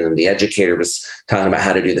then, and then the educator was talking about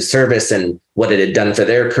how to do the service and what it had done for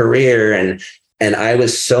their career. And I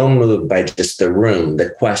was so moved by just the room, the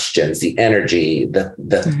questions, the energy,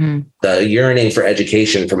 the yearning for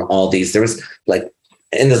education from all these. There was like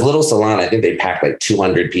in this little salon, I think they packed like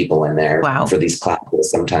 200 people in there for these classes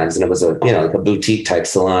sometimes. And it was like a boutique type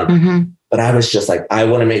salon. But I was just like, I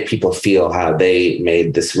want to make people feel how they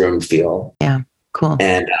made this room feel. Yeah. Cool.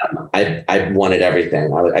 And I wanted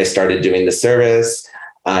everything. I started doing the service.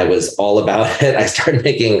 I was all about it. I started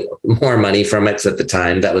making more money from it. 'Cause at the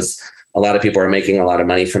time that was, a lot of people are making a lot of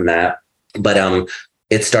money from that. But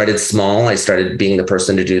it started small. I started being the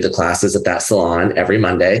person to do the classes at that salon every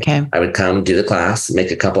Monday. Okay. I would come do the class,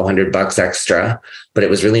 make a couple $100 extra, but it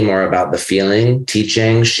was really more about the feeling,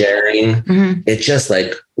 teaching, sharing. Mm-hmm. It just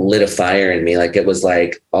like lit a fire in me. Like it was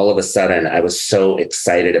like all of a sudden I was so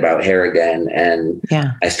excited about hair again. And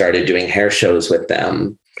I started doing hair shows with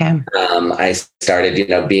them. Okay. I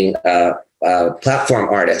started, being a platform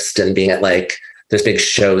artist and being at like, there's big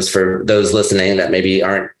shows for those listening that maybe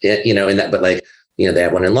aren't, in that, but like, they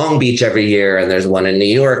have one in Long Beach every year, and there's one in New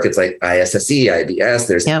York. It's like ISSE, IBS.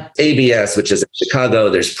 There's ABS, which is in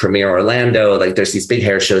Chicago. There's Premiere Orlando. Like there's these big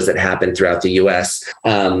hair shows that happen throughout the US.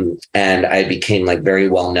 And I became like very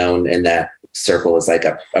well known in that circle as like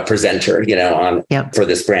a presenter, for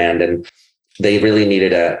this brand. And they really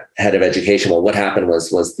needed a head of education. Well, what happened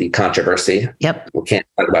was the controversy. Yep. We can't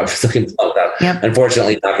talk about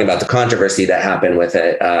unfortunately talking about the controversy that happened with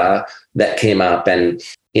it, that came up. And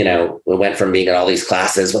we went from being at all these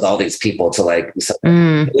classes with all these people to like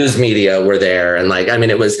news media were there. And like, I mean,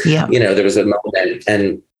 it was, there was a moment,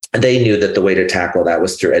 and they knew that the way to tackle that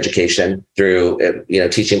was through education, through,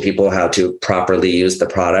 teaching people how to properly use the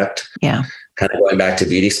product. Yeah. Kind of going back to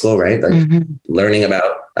beauty school, right? Like learning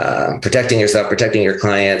about protecting yourself, protecting your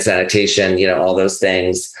client, sanitation, all those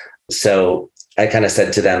things. So I kind of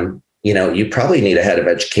said to them, you probably need a head of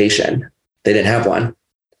education. They didn't have one.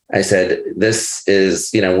 I said, this is,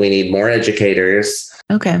 we need more educators.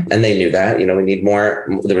 Okay. And they knew that, we need more.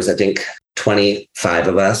 There was, I think, 25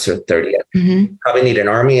 of us or 30. Probably need an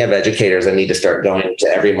army of educators. I need to start going to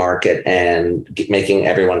every market and making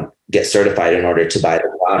everyone get certified in order to buy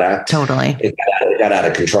the product. Totally. It got out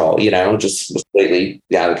of control, just completely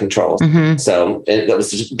out of control. So that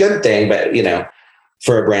was just a good thing, but,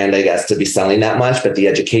 for a brand, I guess, to be selling that much, but the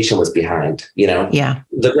education was behind,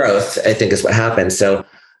 the growth, I think, is what happened. So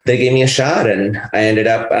they gave me a shot, and I ended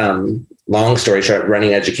up, long story short,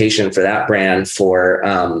 running education for that brand for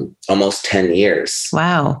almost 10 years.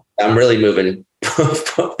 Wow. I'm really moving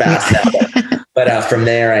fast now. But from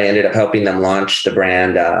there, I ended up helping them launch the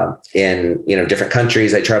brand in, different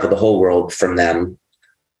countries. I traveled the whole world from them,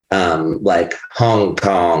 like Hong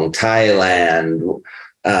Kong, Thailand,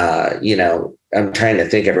 I'm trying to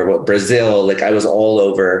think of Brazil. Like I was all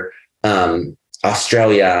over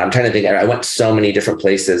Australia. I'm trying to think. I went so many different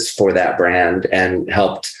places for that brand and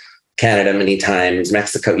helped Canada many times,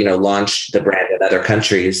 Mexico, launched the brand in other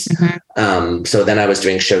countries. So then I was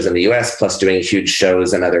doing shows in the US plus doing huge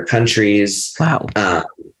shows in other countries. Wow.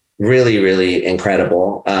 Really, really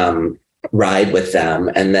incredible ride with them.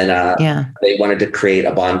 And then they wanted to create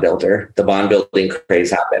a bond builder. The bond building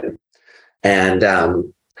craze happened. And,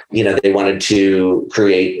 they wanted to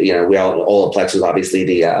create, Olaplex was obviously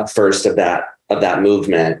the first of that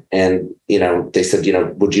movement. And, they said,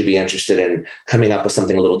 would you be interested in coming up with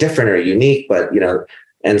something a little different or unique? But,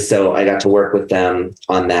 and so I got to work with them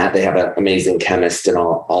on that. They have an amazing chemist and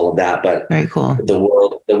all of that, but very cool. The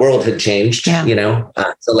world had changed,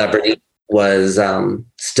 celebrity was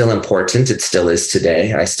still important. It still is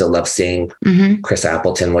today. I still love seeing Chris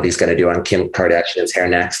Appleton, what he's going to do on Kim Kardashian's hair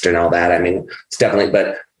next and all that. I mean, it's definitely,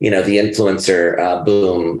 but the influencer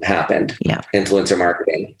boom happened, influencer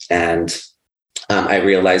marketing. And I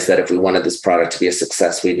realized that if we wanted this product to be a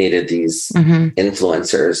success, we needed these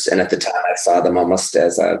influencers. And at the time I saw them almost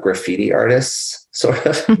as graffiti artists, sort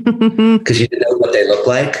of, because you didn't know what they looked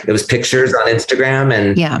like. It was pictures on Instagram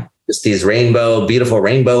and just these beautiful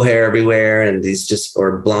rainbow hair everywhere. And these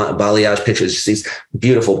balayage pictures, just these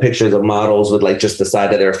beautiful pictures of models with like just the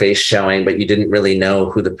side of their face showing, but you didn't really know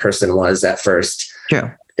who the person was at first.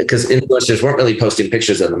 True. Because influencers weren't really posting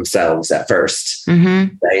pictures of themselves at first, right?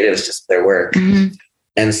 It was just their work.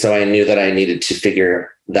 And so I knew that I needed to figure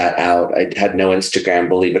that out. I had no Instagram,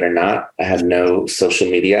 believe it or not. I had no social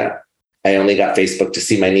media. I only got Facebook to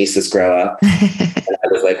see my nieces grow up. And I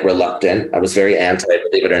was like reluctant. I was very anti,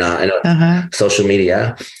 believe it or not. I know social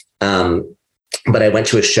media. But I went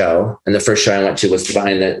to a show, and the first show I went to was the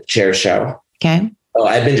Behind the Chair show. Okay. Oh,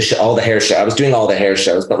 I've been to all the hair shows. I was doing all the hair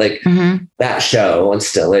shows, but like that show, and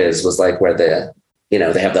still is, was like where they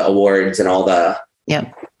have the awards and all the,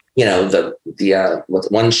 the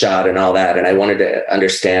one shot and all that. And I wanted to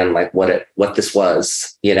understand like what this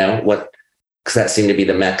was, because that seemed to be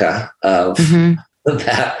the mecca of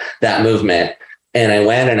that movement. And I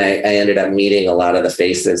went and I ended up meeting a lot of the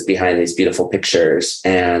faces behind these beautiful pictures.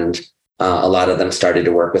 And a lot of them started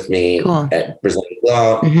to work with me at Brazilian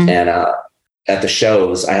Glow and, at the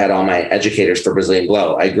shows. I had all my educators for Brazilian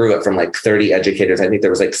Glow. I grew it from like 30 educators. I think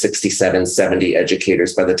there was like 67, 70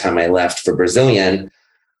 educators by the time I left for Brazilian.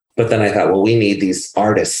 But then I thought, well, we need these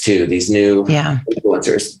artists too, these new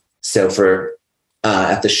influencers. So for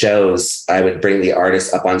at the shows, I would bring the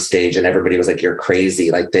artists up on stage and everybody was like, you're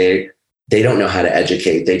crazy. Like they don't know how to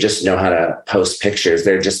educate. They just know how to post pictures.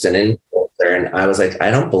 They're just an influencer. And I was like, I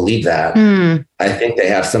don't believe that. I think they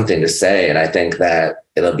have something to say. And I think that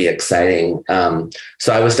it'll be exciting.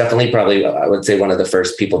 So I was definitely probably, I would say, one of the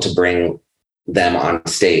first people to bring them on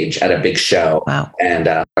stage at a big show. Wow. And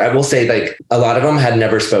I will say, like, a lot of them had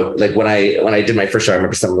never spoke. Like when I did my first show, I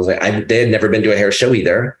remember someone was like, they had never been to a hair show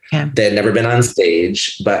either. Yeah. They had never been on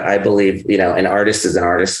stage, but I believe, an artist is an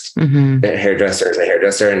artist, a hairdresser is a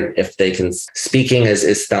hairdresser. And if they can, speaking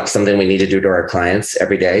is not something we need to do to our clients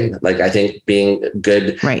every day. Like, I think being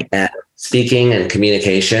good at speaking and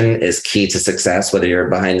communication is key to success, whether you're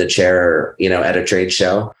behind the chair or, at a trade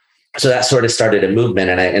show. So that sort of started a movement,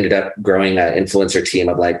 and I ended up growing an influencer team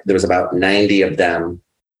of there was about 90 of them.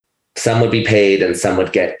 Some would be paid and some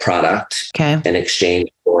would get product in exchange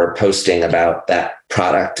for posting about that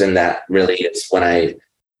product. And that really is when I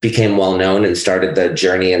became well known and started the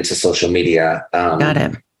journey into social media. Got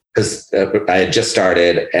it. Because I had just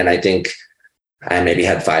started, and I think I maybe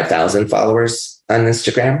had 5,000 followers on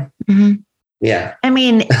Instagram. Yeah. I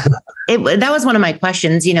mean, that was one of my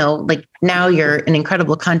questions, like now you're an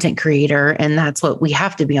incredible content creator and that's what we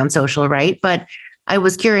have to be on social, right? But I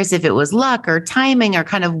was curious if it was luck or timing or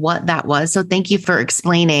kind of what that was. So thank you for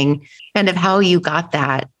explaining kind of how you got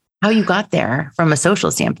there from a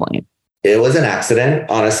social standpoint. It was an accident,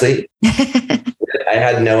 honestly. I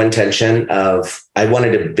had no intention I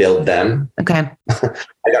wanted to build them. Okay.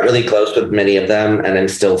 I got really close with many of them and I'm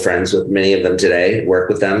still friends with many of them today, work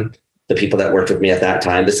with them. The people that worked with me at that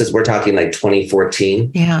time, we're talking like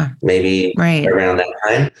 2014, maybe around that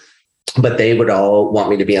time. But they would all want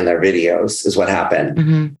me to be on their videos is what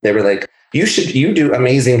happened. They were like, you do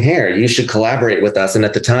amazing hair. You should collaborate with us. And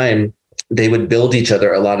at the time they would build each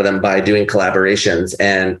other, a lot of them, by doing collaborations.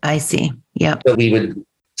 And I see. Yeah. So we would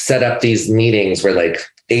set up these meetings where like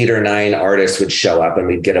 8 or 9 artists would show up and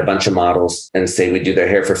we'd get a bunch of models and say we'd do their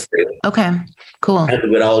hair for free. Okay, cool. And we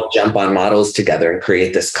would all jump on models together and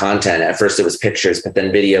create this content. At first it was pictures, but then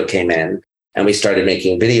video came in and we started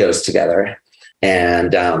making videos together.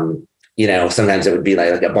 And, sometimes it would be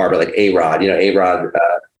like a barber, like A-Rod, A-Rod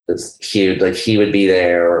is huge. Like he would be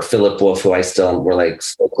there, or Philip Wolf, who I still were like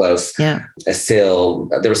so close. Yeah. Asil.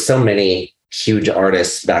 There were so many huge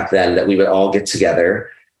artists back then that we would all get together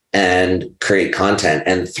and create content.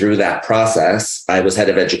 And through that process, I was head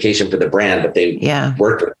of education for the brand, but they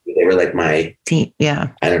worked with me. They were like my team. Yeah.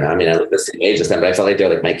 I don't know. I mean, I was the same age as them, but I felt like they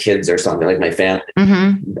were like my kids or something, like my family.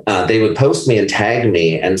 They would post me and tag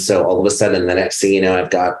me. And so all of a sudden, the next thing you know, I've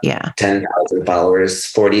got 10,000 followers,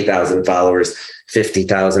 40,000 followers,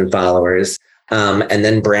 50,000 followers. And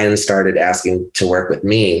then brands started asking to work with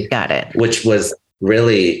me. Got it. Which was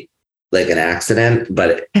really like an accident,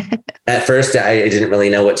 but at first I didn't really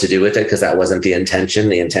know what to do with it because that wasn't the intention.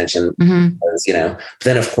 The intention was, but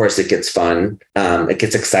then of course it gets fun. It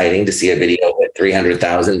gets exciting to see a video with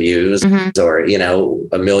 300,000 views or,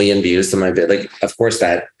 1 million views. Some of it, like, of course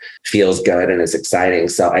that feels good and is exciting.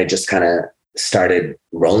 So I just kind of started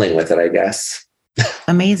rolling with it, I guess.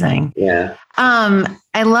 Amazing. Yeah.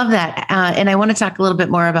 I love that. And I want to talk a little bit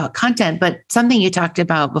more about content, but something you talked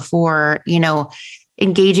about before,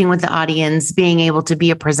 engaging with the audience, being able to be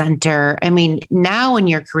a presenter. I mean, now in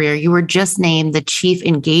your career, you were just named the Chief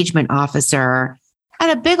Engagement Officer at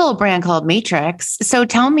a big old brand called Matrix. So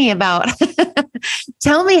tell me how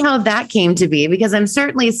that came to be, because I'm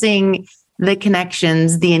certainly seeing the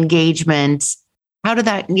connections, the engagement. How did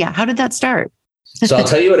that start? So I'll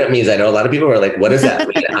tell you what it means. I know a lot of people are like, what does that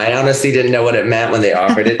mean? I honestly didn't know what it meant when they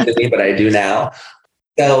offered it to me, but I do now.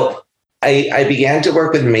 So I began to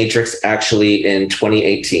work with Matrix actually in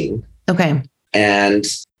 2018. Okay. And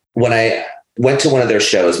when I went to one of their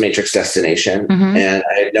shows, Matrix Destination, and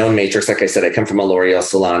I had known Matrix, like I said, I come from a L'Oreal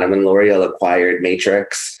salon. And when L'Oreal acquired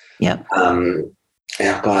Matrix, it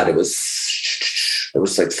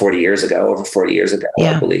was like 40 years ago, over 40 years ago,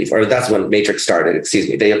 I believe. Or that's when Matrix started, excuse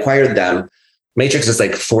me. They acquired them. Matrix is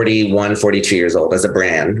like 41, 42 years old as a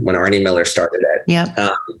brand when Arnie Miller started it.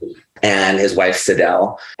 Yeah. And his wife,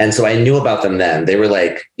 Sidel. And so I knew about them then. They were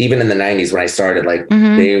like, even in the 90s when I started, like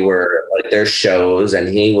they were like their shows. And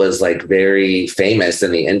he was like very famous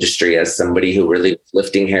in the industry as somebody who really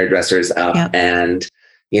lifting hairdressers up. Yep. And,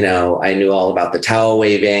 I knew all about the towel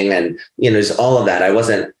waving and, just all of that. I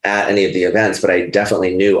wasn't at any of the events, but I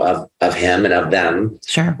definitely knew of him and of them.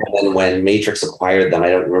 Sure. And then when Matrix acquired them, I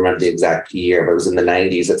don't remember the exact year, but it was in the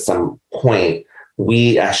 90s at some point.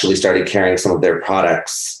 We actually started carrying some of their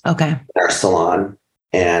products in our salon.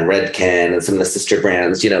 and Redken and some of the sister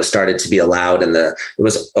brands, started to be allowed it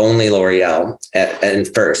was only L'Oreal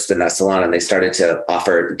and first in that salon. And they started to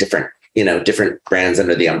offer different brands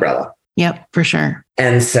under the umbrella. Yep, for sure.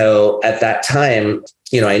 And so at that time,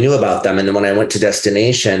 I knew about them. And then when I went to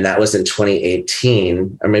Destination, that was in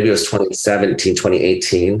 2018, or maybe it was 2017,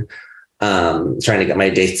 2018. Trying to get my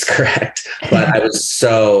dates correct, but I was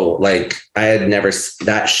so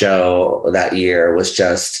that show that year was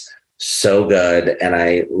just so good. And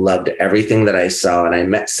I loved everything that I saw. And I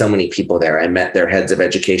met so many people there. I met their heads of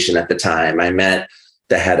education at the time. I met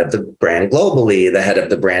the head of the brand globally, the head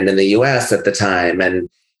of the brand in the US at the time. And,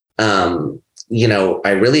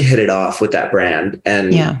 I really hit it off with that brand.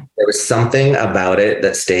 And there was something about it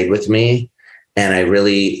that stayed with me. And I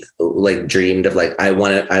really dreamed of I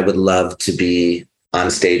would love to be on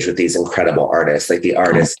stage with these incredible artists. The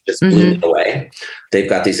artists just blew me away. They've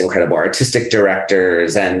got these incredible artistic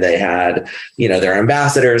directors, and they had, their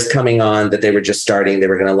ambassadors coming on that they were just starting. They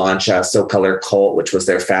were going to launch So Color Cult, which was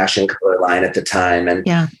their fashion color line at the time. And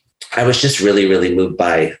I was just really, really moved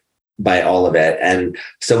by all of it. And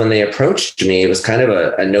so when they approached me, it was kind of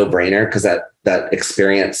a no-brainer because that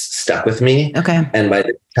experience stuck with me. Okay. And by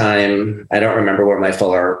the time, I don't remember what my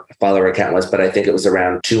follower count was, but I think it was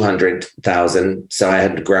around 200,000. So I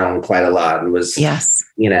had grown quite a lot and was,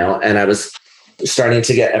 and I was starting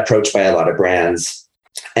to get approached by a lot of brands,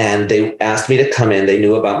 and they asked me to come in. They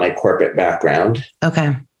knew about my corporate background.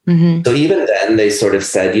 Okay. Mm-hmm. So even then they sort of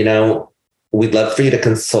said, we'd love for you to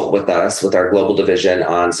consult with us, with our global division,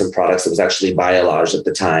 on some products. It was actually Biolage at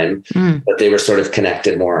the time, but they were sort of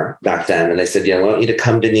connected more back then. And they said, we want you to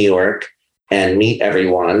come to New York and meet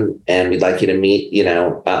everyone. And we'd like you to meet,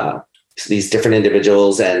 these different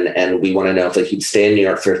individuals. And we want to know if you'd stay in New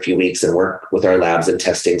York for a few weeks and work with our labs and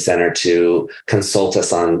testing center to consult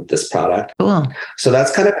us on this product. Cool. So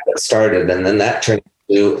that's kind of how it started. And then that turned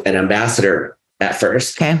into an ambassador at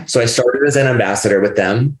first. Okay. So I started as an ambassador with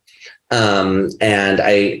them. And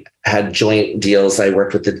I had joint deals. I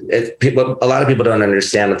worked with a lot of people don't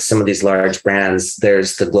understand with some of these large brands.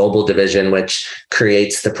 There's the global division, which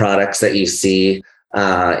creates the products that you see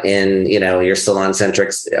in, your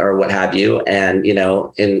SalonCentrics or what have you. And,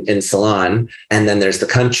 in Salon. And then there's the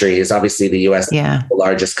countries, obviously the US, the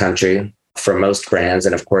largest country for most brands.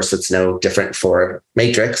 And of course it's no different for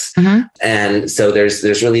Matrix. Mm-hmm. And so there's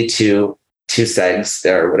really two segs,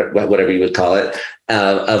 or whatever you would call it,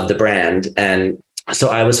 of the brand. And so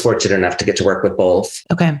I was fortunate enough to get to work with both.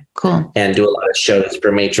 Okay, cool. And do a lot of shows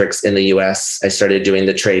for Matrix in the US. I started doing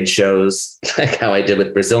the trade shows like how I did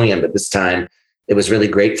with Brazilian, but this time it was really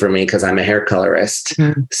great for me because I'm a hair colorist.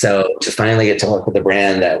 Mm-hmm. So to finally get to work with a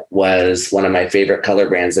brand that was one of my favorite color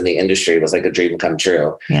brands in the industry was like a dream come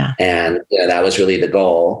true. Yeah. And that was really the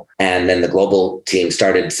goal. And then the global team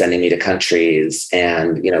started sending me to countries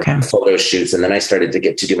and, photo shoots. And then I started to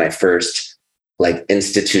get to do my first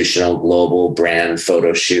institutional global brand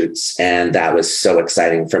photo shoots. And that was so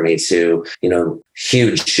exciting for me to,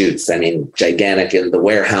 huge shoots. I mean, gigantic in the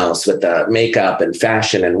warehouse with the makeup and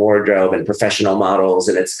fashion and wardrobe and professional models.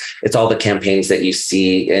 And it's all the campaigns that you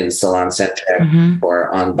see in SalonCentric or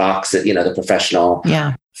on Box, the professional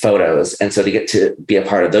photos. And so to get to be a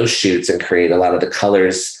part of those shoots and create a lot of the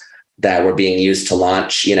colors that were being used to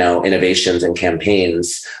launch, innovations and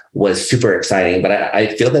campaigns was super exciting. But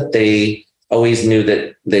I feel that they always knew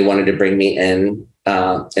that they wanted to bring me in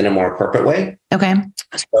a more corporate way. Okay.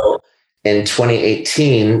 So in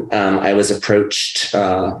 2018, I was approached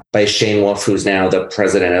by Shane Wolf, who's now the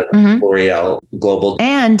president of L'Oreal Global.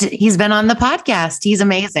 And he's been on the podcast. He's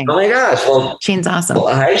amazing. Oh my gosh. Well, Shane's awesome.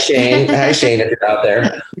 Well, hi, Shane. Hi, Shane, if you're out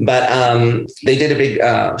there. But they did a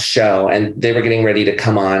big show and they were getting ready to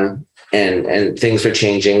come on. And things were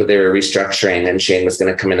changing. They were restructuring, and Shane was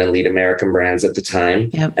going to come in and lead American brands at the time.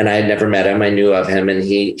 Yep. And I had never met him. I knew of him, and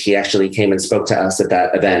he actually came and spoke to us at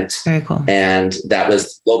that event. Very cool. And that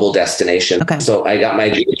was Global Destination. Okay. So I got my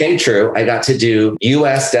dream came true. I got to do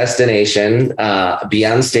US Destination, be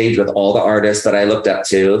on stage with all the artists that I looked up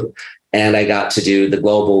to, and I got to do the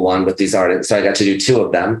global one with these artists. So I got to do two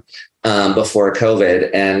of them. Before COVID,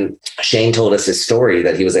 and Shane told us his story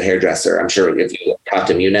that he was a hairdresser. I'm sure if you talked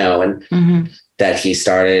to him, and that he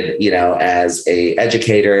started, as a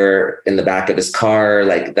educator in the back of his car.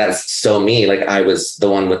 Like that's so me. Like I was the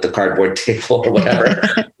one with the cardboard table or whatever,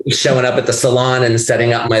 showing up at the salon and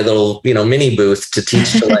setting up my little, mini booth to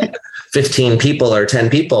teach to 15 people or 10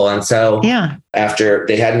 people. And so after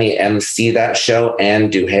they had me MC that show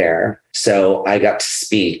and do hair. So I got to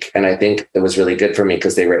speak, and I think it was really good for me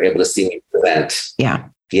because they were able to see me present. Yeah.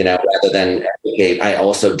 Rather than educate. I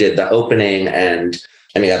also did the opening and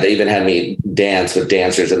I mean, they even had me dance with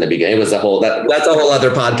dancers in the beginning. It was that's a whole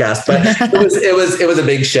other podcast, but it was a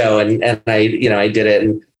big show. And I did it.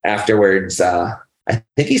 And afterwards, I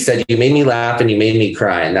think he said, you made me laugh and you made me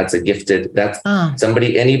cry. And that's anybody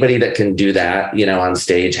that can do that, on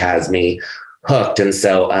stage has me hooked. And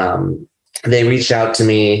so, they reached out to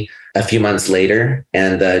me a few months later,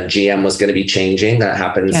 and the GM was going to be changing. That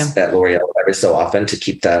happens at L'Oreal every so often to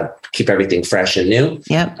keep everything fresh and new.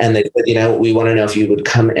 Yep. And they said, we want to know if you would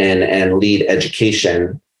come in and lead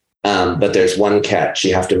education. But there's one catch.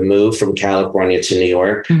 You have to move from California to New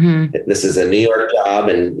York. Mm-hmm. This is a New York job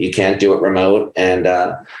and you can't do it remote. And,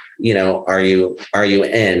 are you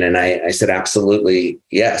in? And I said, absolutely.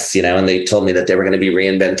 Yes. And they told me that they were going to be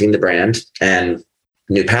reinventing the brand and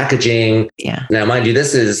new packaging. Yeah. Now, mind you,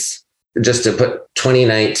 this is just to put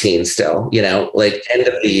 2019 still, like end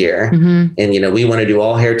of the year. Mm-hmm. And, we want to do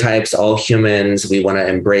all hair types, all humans. We want to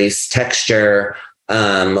embrace texture.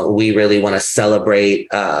 We really want to celebrate,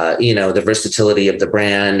 the versatility of the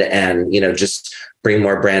brand and, just bring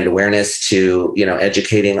more brand awareness to,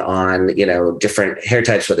 educating on, different hair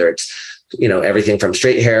types, whether it's, everything from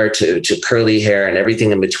straight hair to curly hair and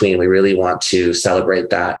everything in between. We really want to celebrate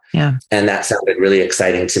that. Yeah. And that sounded really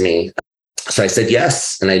exciting to me. So I said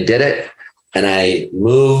yes, and I did it. And I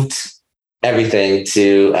moved everything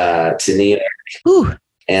to New York. Ooh.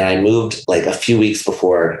 And I moved like a few weeks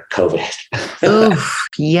before COVID. Oh,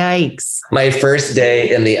 yikes. My first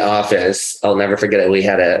day in the office, I'll never forget it. We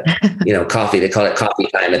had a, coffee. They called it coffee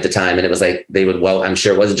time at the time. And it was like, I'm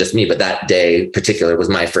sure it wasn't just me, but that day in particular was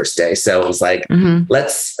my first day. So it was like,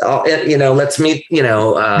 let's meet,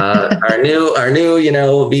 our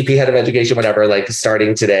new, VP head of education, whatever, like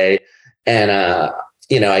starting today. And,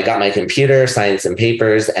 I got my computer, signed some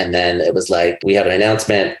papers, and then it was like, we have an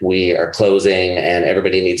announcement. We are closing and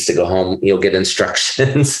everybody needs to go home. You'll get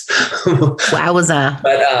instructions. Wowza.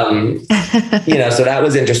 But, so that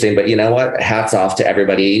was interesting. But you know what? Hats off to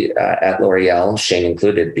everybody at L'Oreal, Shane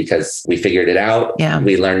included, because we figured it out. Yeah.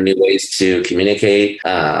 We learned new ways to communicate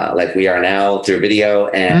like we are now through video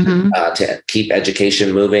and to keep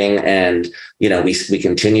education moving. And, we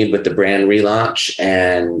continued with the brand relaunch,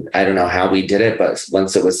 and I don't know how we did it, but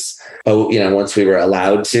once we were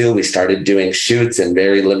allowed to, we started doing shoots in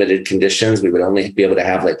very limited conditions. We would only be able to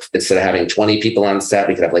have instead of having 20 people on set,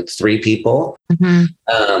 we could have 3 people. Mm-hmm.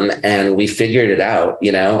 And we figured it out,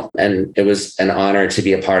 and it was an honor to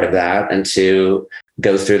be a part of that and to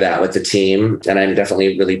go through that with the team. And I'm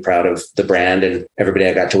definitely really proud of the brand and everybody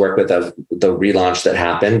I got to work with, of the relaunch that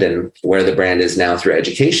happened and where the brand is now through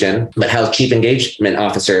education. But how Chief Engagement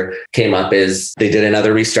Officer came up is they did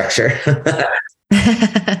another restructure.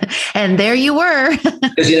 And there you were.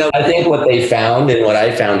 Because, I think what they found and what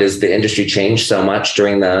I found is the industry changed so much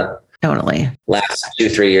during the last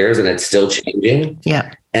 2-3 years, and it's still changing.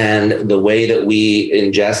 Yeah. And the way that we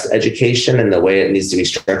ingest education and the way it needs to be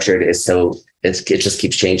structured is it just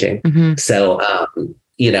keeps changing. Mm-hmm. So,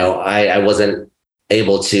 I wasn't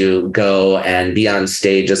able to go and be on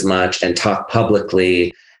stage as much and talk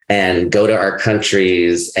publicly and go to our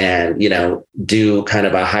countries and, do kind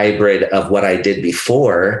of a hybrid of what I did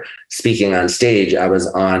before speaking on stage. I was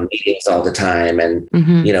on meetings all the time and,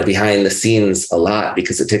 behind the scenes a lot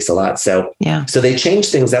because it takes a lot. So, so they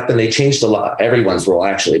changed things up and they changed a lot. Everyone's role,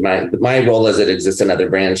 actually. My role as it exists in other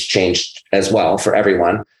brands changed as well for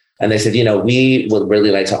everyone. And they said, we would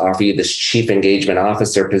really like to offer you this Chief Engagement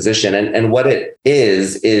Officer position. And what it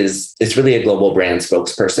is it's really a global brand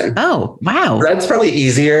spokesperson. Oh, wow. That's probably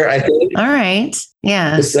easier, I think. All right.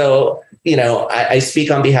 Yeah. So, I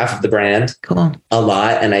speak on behalf of the brand a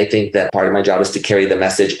lot. And I think that part of my job is to carry the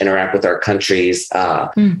message, interact with our countries,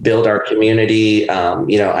 build our community.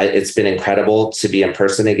 It's been incredible to be in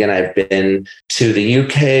person again. I've been to the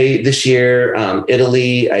UK this year,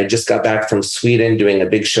 Italy. I just got back from Sweden doing a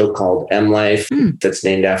big show called M-Life that's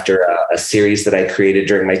named after a series that I created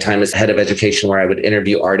during my time as head of education, where I would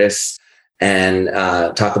interview artists and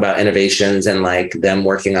talk about innovations and them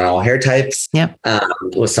working on all hair types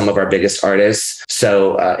with some of our biggest artists.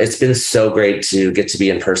 So it's been so great to get to be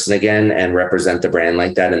in person again and represent the brand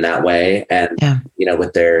like that in that way. And,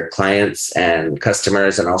 with their clients and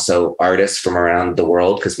customers and also artists from around the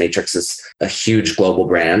world, because Matrix is a huge global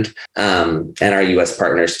brand, and our US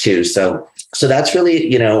partners too. So that's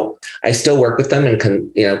really, I still work with them and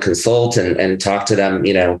consult and talk to them,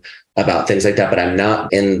 about things like that, but I'm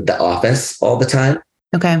not in the office all the time.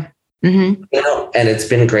 Okay. Mm-hmm. And it's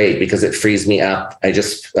been great because it frees me up. I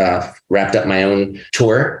just wrapped up my own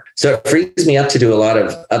tour. So it frees me up to do a lot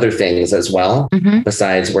of other things as well,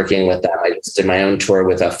 besides working with them. I just did my own tour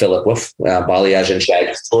with Philip Wolf, Balayage and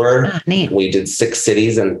Shags tour. Neat. We did 6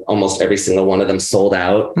 cities and almost every single one of them sold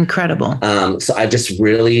out. Incredible. So I just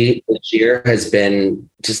really, this year has been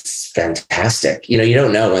just fantastic. You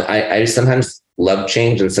don't know. I sometimes love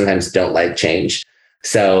change and sometimes don't like change.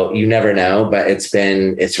 So you never know, but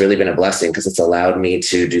it's really been a blessing because it's allowed me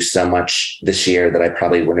to do so much this year that I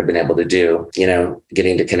probably wouldn't have been able to do,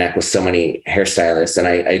 getting to connect with so many hairstylists. And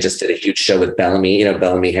I just did a huge show with Bellamy,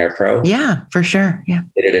 Bellamy Hair Pro. Yeah, for sure. Yeah.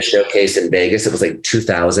 They did a showcase in Vegas. It was like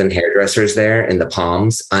 2,000 hairdressers there in the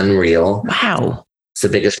Palms. Unreal. Wow. It's the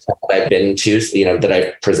biggest crowd I've been to, that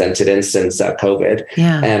I've presented in since COVID.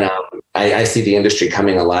 Yeah. And I see the industry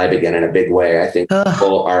coming alive again in a big way. I think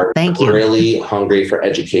people are really hungry for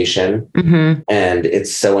education, and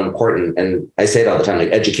it's so important. And I say it all the time,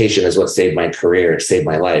 like education is what saved my career, saved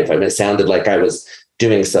my life. I mean, it sounded like I was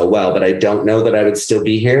doing so well, but I don't know that I would still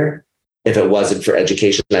be here if it wasn't for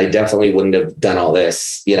education. I definitely wouldn't have done all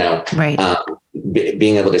this, Right.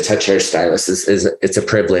 Being able to touch hairstylists it's a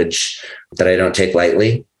privilege that I don't take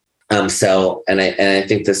lightly. So, and I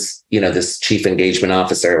think this, this chief engagement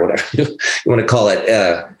officer, or whatever you want to call it,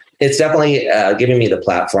 it's definitely giving me the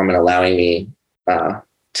platform and allowing me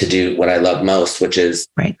to do what I love most, which is,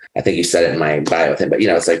 right. I think you said it in my bio thing, but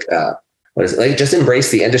it's like, what is it? Like, just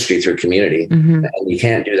embrace the industry through community. And you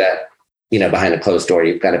can't do that, behind a closed door.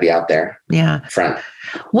 You've got to be out there. Yeah. Front.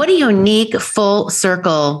 What a unique full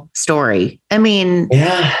circle story. I mean,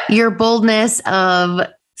 your boldness of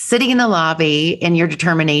sitting in the lobby and your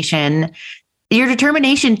determination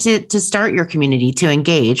to start your community, to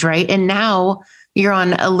engage, right? And now you're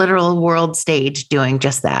on a literal world stage doing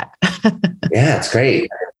just that. Yeah, it's great.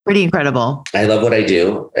 Pretty incredible. I love what I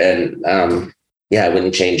do. And I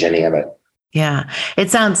wouldn't change any of it. Yeah. It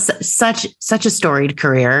sounds such a storied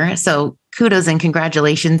career. So kudos and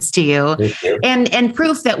congratulations to you. Thank you. And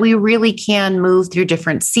proof that we really can move through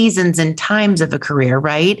different seasons and times of a career,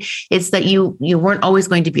 right? It's that you weren't always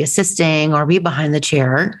going to be assisting or be behind the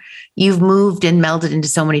chair. You've moved and melded into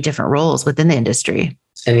so many different roles within the industry.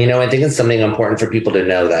 And, I think it's something important for people to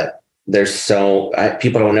know that there's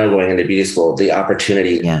people don't know going into beauty school, the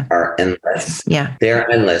opportunities are endless. Yeah. They're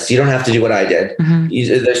endless. You don't have to do what I did.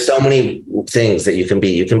 There's so many things that you can be.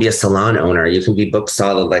 You can be a salon owner. You can be book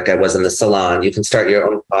solid like I was in the salon. You can start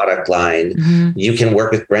your own product line. You can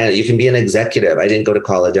work with brands. You can be an executive. I didn't go to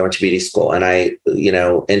college. I went to beauty school, and I,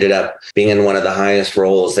 ended up being in one of the highest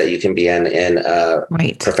roles that you can be in a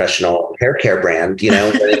professional hair care brand,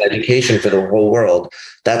 getting education for the whole world.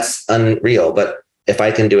 That's unreal. But if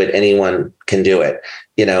I can do it, anyone can do it.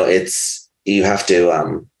 You have to,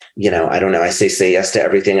 I don't know. I say yes to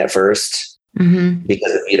everything at first,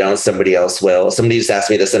 because if you don't, somebody else will. Somebody just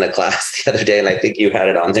asked me this in a class the other day, and I think you had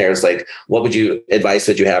it on there. It's like, what advice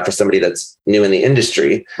would you have for somebody that's new in the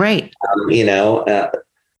industry? Right.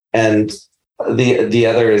 And the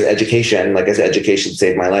other is education. Like I said, education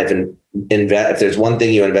saved my life. And if there's one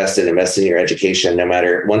thing you invest in your education. No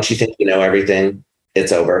matter, once you think you know everything,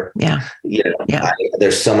 it's over. Yeah.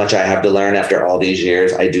 There's so much I have to learn after all these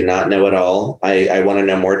years. I do not know it all. I want to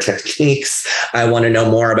know more techniques. I want to know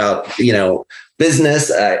more about, business.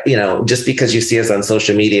 Just because you see us on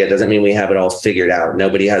social media doesn't mean we have it all figured out.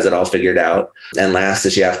 Nobody has it all figured out. And last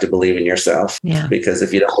is you have to believe in yourself. Yeah. Because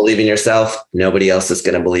if you don't believe in yourself, nobody else is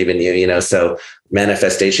going to believe in you, so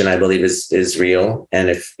manifestation, I believe, is real. And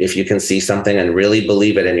if you can see something and really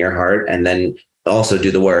believe it in your heart, and then also do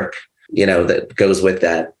the work, that goes with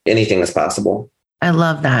that, anything is possible. I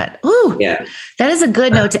love that. Ooh, yeah. That is a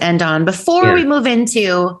good note to end on. Before we move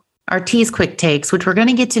into our tease quick takes, which we're going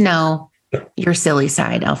to get to know your silly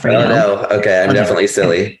side, Alfredo. Oh, no. Okay. I'm definitely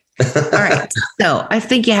silly. All right. So I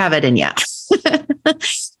think you have it in you.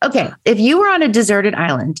 Okay. If you were on a deserted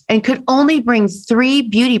island and could only bring 3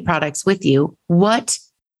 beauty products with you, what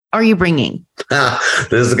are you bringing?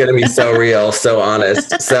 This is going to be so real, so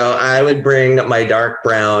honest. So I would bring my dark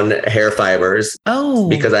brown hair fibers. Oh,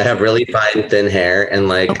 because I have really fine, thin hair,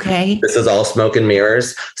 and this is all smoke and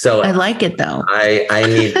mirrors. So I like it though. I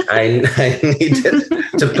need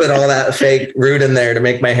to put all that fake root in there to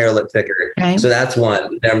make my hair look thicker. Okay. So that's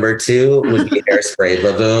one. Number 2 would be hairspray,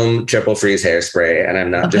 Lavoom Triple Freeze hairspray. And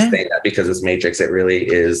I'm not just saying that because it's Matrix. It really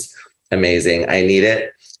is amazing. I need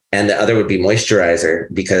it. And the other would be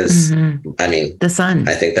moisturizer because I mean, the sun.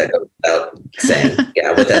 I think that goes without saying.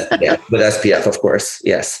 With SPF, of course.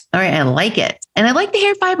 Yes. All right. I like it. And I like the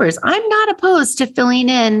hair fibers. I'm not opposed to filling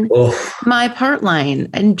in my part line.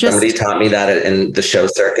 And just somebody taught me that in the show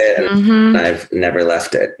circuit, and I've never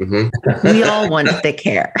left it. We all want thick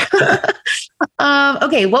hair.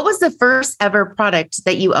 Okay. What was the first ever product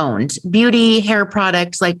that you owned? Beauty, hair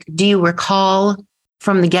products? Like, do you recall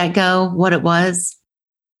from the get-go what it was?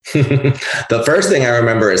 The first thing I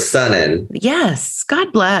remember is Sun-In. Yes.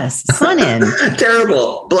 God bless. Sun-In.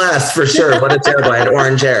 Terrible. Blast for sure. What a terrible. I had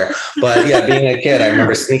orange hair. But yeah, being a kid, I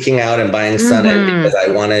remember sneaking out and buying Sun-In because I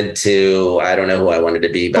wanted to, I don't know who I wanted to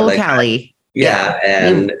be, but Full Cali.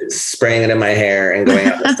 And spraying it in my hair and going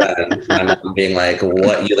out in the sun. My mom being like,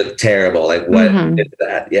 what, you look terrible. Like, what is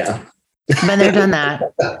that? Yeah. Been there, done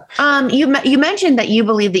that. You mentioned that you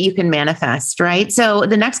believe that you can manifest, right? So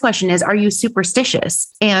the next question is, are you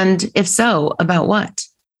superstitious? And if so, about what?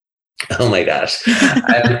 Oh my gosh.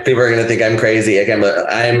 People are going to think I'm crazy again, but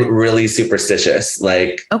I'm really superstitious.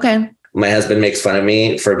 Like, okay. My husband makes fun of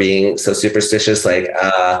me for being so superstitious. Like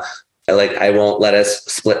I won't let us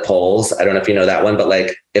split poles. I don't know if you know that one, but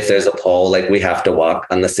like if there's a pole, like we have to walk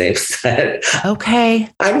on the same set. Okay.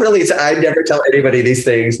 I never tell anybody these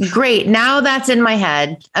things. Great. Now that's in my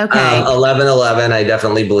head. Okay. 11:11. I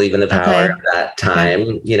definitely believe in the power of that time.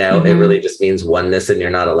 Okay. You know, it really just means oneness and you're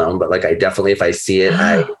not alone. But like, I definitely, if I see it,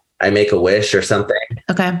 I make a wish or something.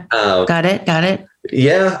 Okay. Got it.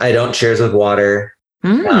 Yeah. I don't cheers with water.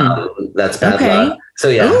 That's bad luck. So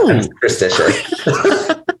yeah, I'm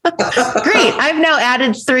superstitious. Great. I've now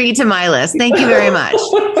added 3 to my list. Thank you very much.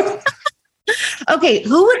 Okay.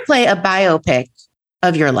 Who would play a biopic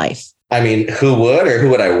of your life? I mean, who would or who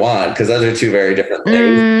would I want? Because those are two very different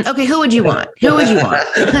things. Okay. Who would you want?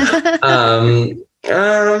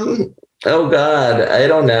 Oh God, I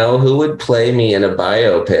don't know. Who would play me in a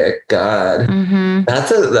biopic? God,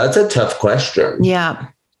 that's a tough question. Yeah.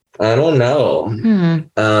 I don't know.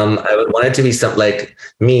 I would want it to be something like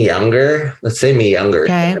me younger. Let's say me younger.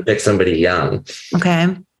 Okay. Pick somebody young.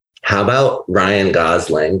 Okay. How about Ryan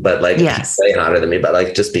Gosling? But like, yes, way hotter than me. But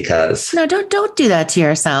like, just because. No, don't do that to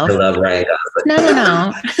yourself. I love Ryan Gosling.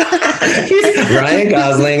 No. Ryan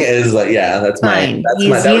Gosling is like, yeah, that's fine. That would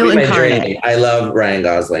be my dream. I love Ryan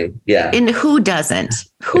Gosling. Yeah. And who doesn't?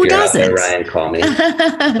 If you're out there, Ryan, call me.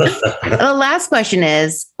 The last question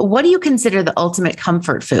is, what do you consider the ultimate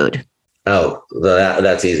comfort food? Oh,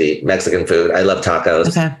 that's easy. Mexican food. I love tacos.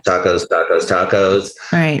 Okay. Tacos.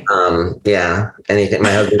 All right. Yeah. Anything.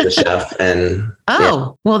 My husband's a chef, and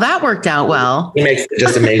well, that worked out well. He makes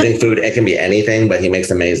just amazing food. It can be anything, but he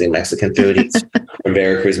makes amazing Mexican food. He's from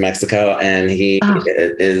Veracruz, Mexico, and he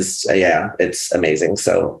is. It's amazing.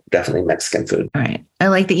 So definitely Mexican food. All right. I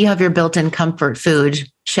like that you have your built-in comfort food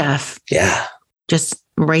chef. Yeah. Just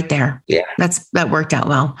right there. Yeah. That worked out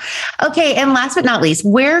well. Okay. And last but not least,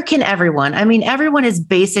 where can everyone is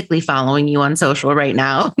basically following you on social right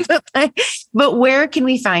now, but where can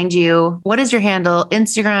we find you? What is your handle?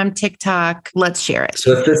 Instagram, TikTok? Let's share it.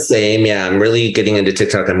 So it's the same. Yeah. I'm really getting into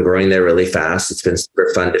TikTok. I'm growing there really fast. It's been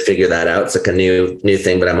super fun to figure that out. It's like a new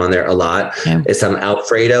thing, but I'm on there a lot. Okay. It's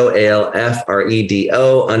Alfredo, ALFREDO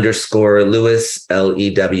 _Lewis,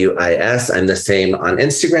 LEWIS. I'm the same on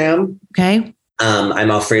Instagram. Okay. I'm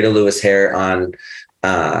Alfredo Lewis Hair on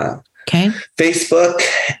Facebook,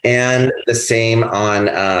 and the same on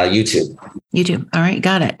YouTube. All right.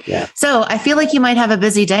 Got it. Yeah. So I feel like you might have a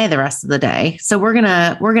busy day the rest of the day. So we're going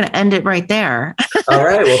to end it right there. All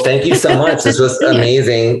right. Well, thank you so much. This was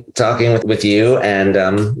amazing talking with you. And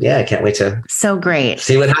I can't wait to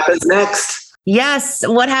see what happens next. Yes.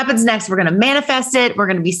 What happens next? We're going to manifest it. We're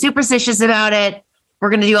going to be superstitious about it. We're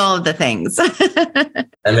going to do all of the things.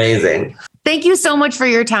 Amazing. Thank you so much for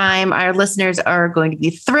your time. Our listeners are going to be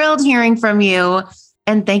thrilled hearing from you.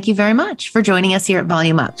 And thank you very much for joining us here at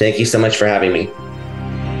Volume Up. Thank you so much for having me.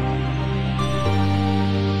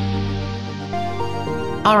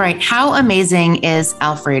 All right. How amazing is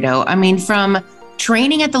Alfredo? I mean, from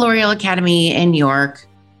training at the L'Oreal Academy in New York,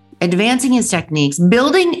 advancing his techniques,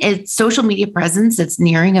 building a social media presence that's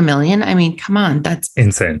nearing 1 million. I mean, come on, that's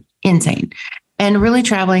insane. And really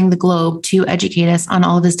traveling the globe to educate us on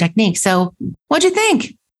all of his techniques. So what'd you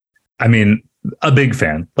think? I mean, a big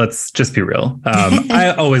fan. Let's just be real.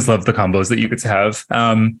 I always love the combos that you get to have,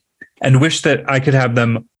 and wish that I could have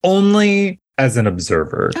them only as an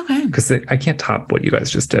observer. Okay. Because I can't top what you guys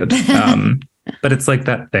just did. But it's like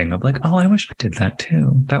that thing of like, oh, I wish I did that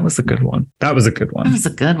too. That was a good one. That was a good one.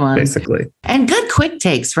 Basically. And good quick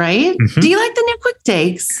takes, right? Mm-hmm. Do you like the new quick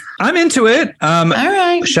takes? I'm into it. All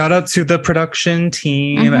right. Shout out to the production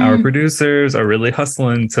team. Mm-hmm. Our producers are really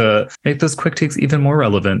hustling to make those quick takes even more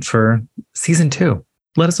relevant for season 2.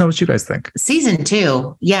 Let us know what you guys think. Season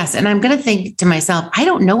 2. Yes. And I'm going to think to myself, I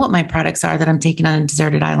don't know what my products are that I'm taking on a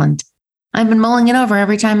deserted island. I've been mulling it over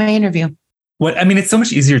every time I interview. It's so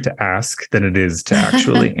much easier to ask than it is to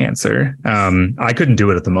actually answer. I couldn't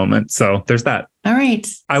do it at the moment. So there's that. All right.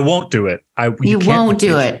 I won't do it. You won't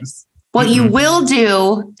do it. What you will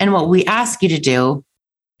do and what we ask you to do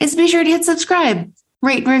is be sure to hit subscribe,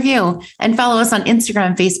 rate, and review, and follow us on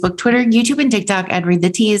Instagram, Facebook, Twitter, YouTube, and TikTok at Read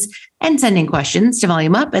the Tease, and send in questions to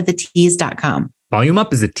volumeup@thetease.com. Volume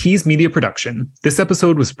Up is a Tease Media production. This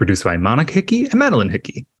episode was produced by Monica Hickey and Madeline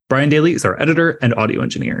Hickey. Brian Daly is our editor and audio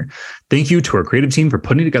engineer. Thank you to our creative team for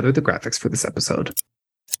putting together the graphics for this episode.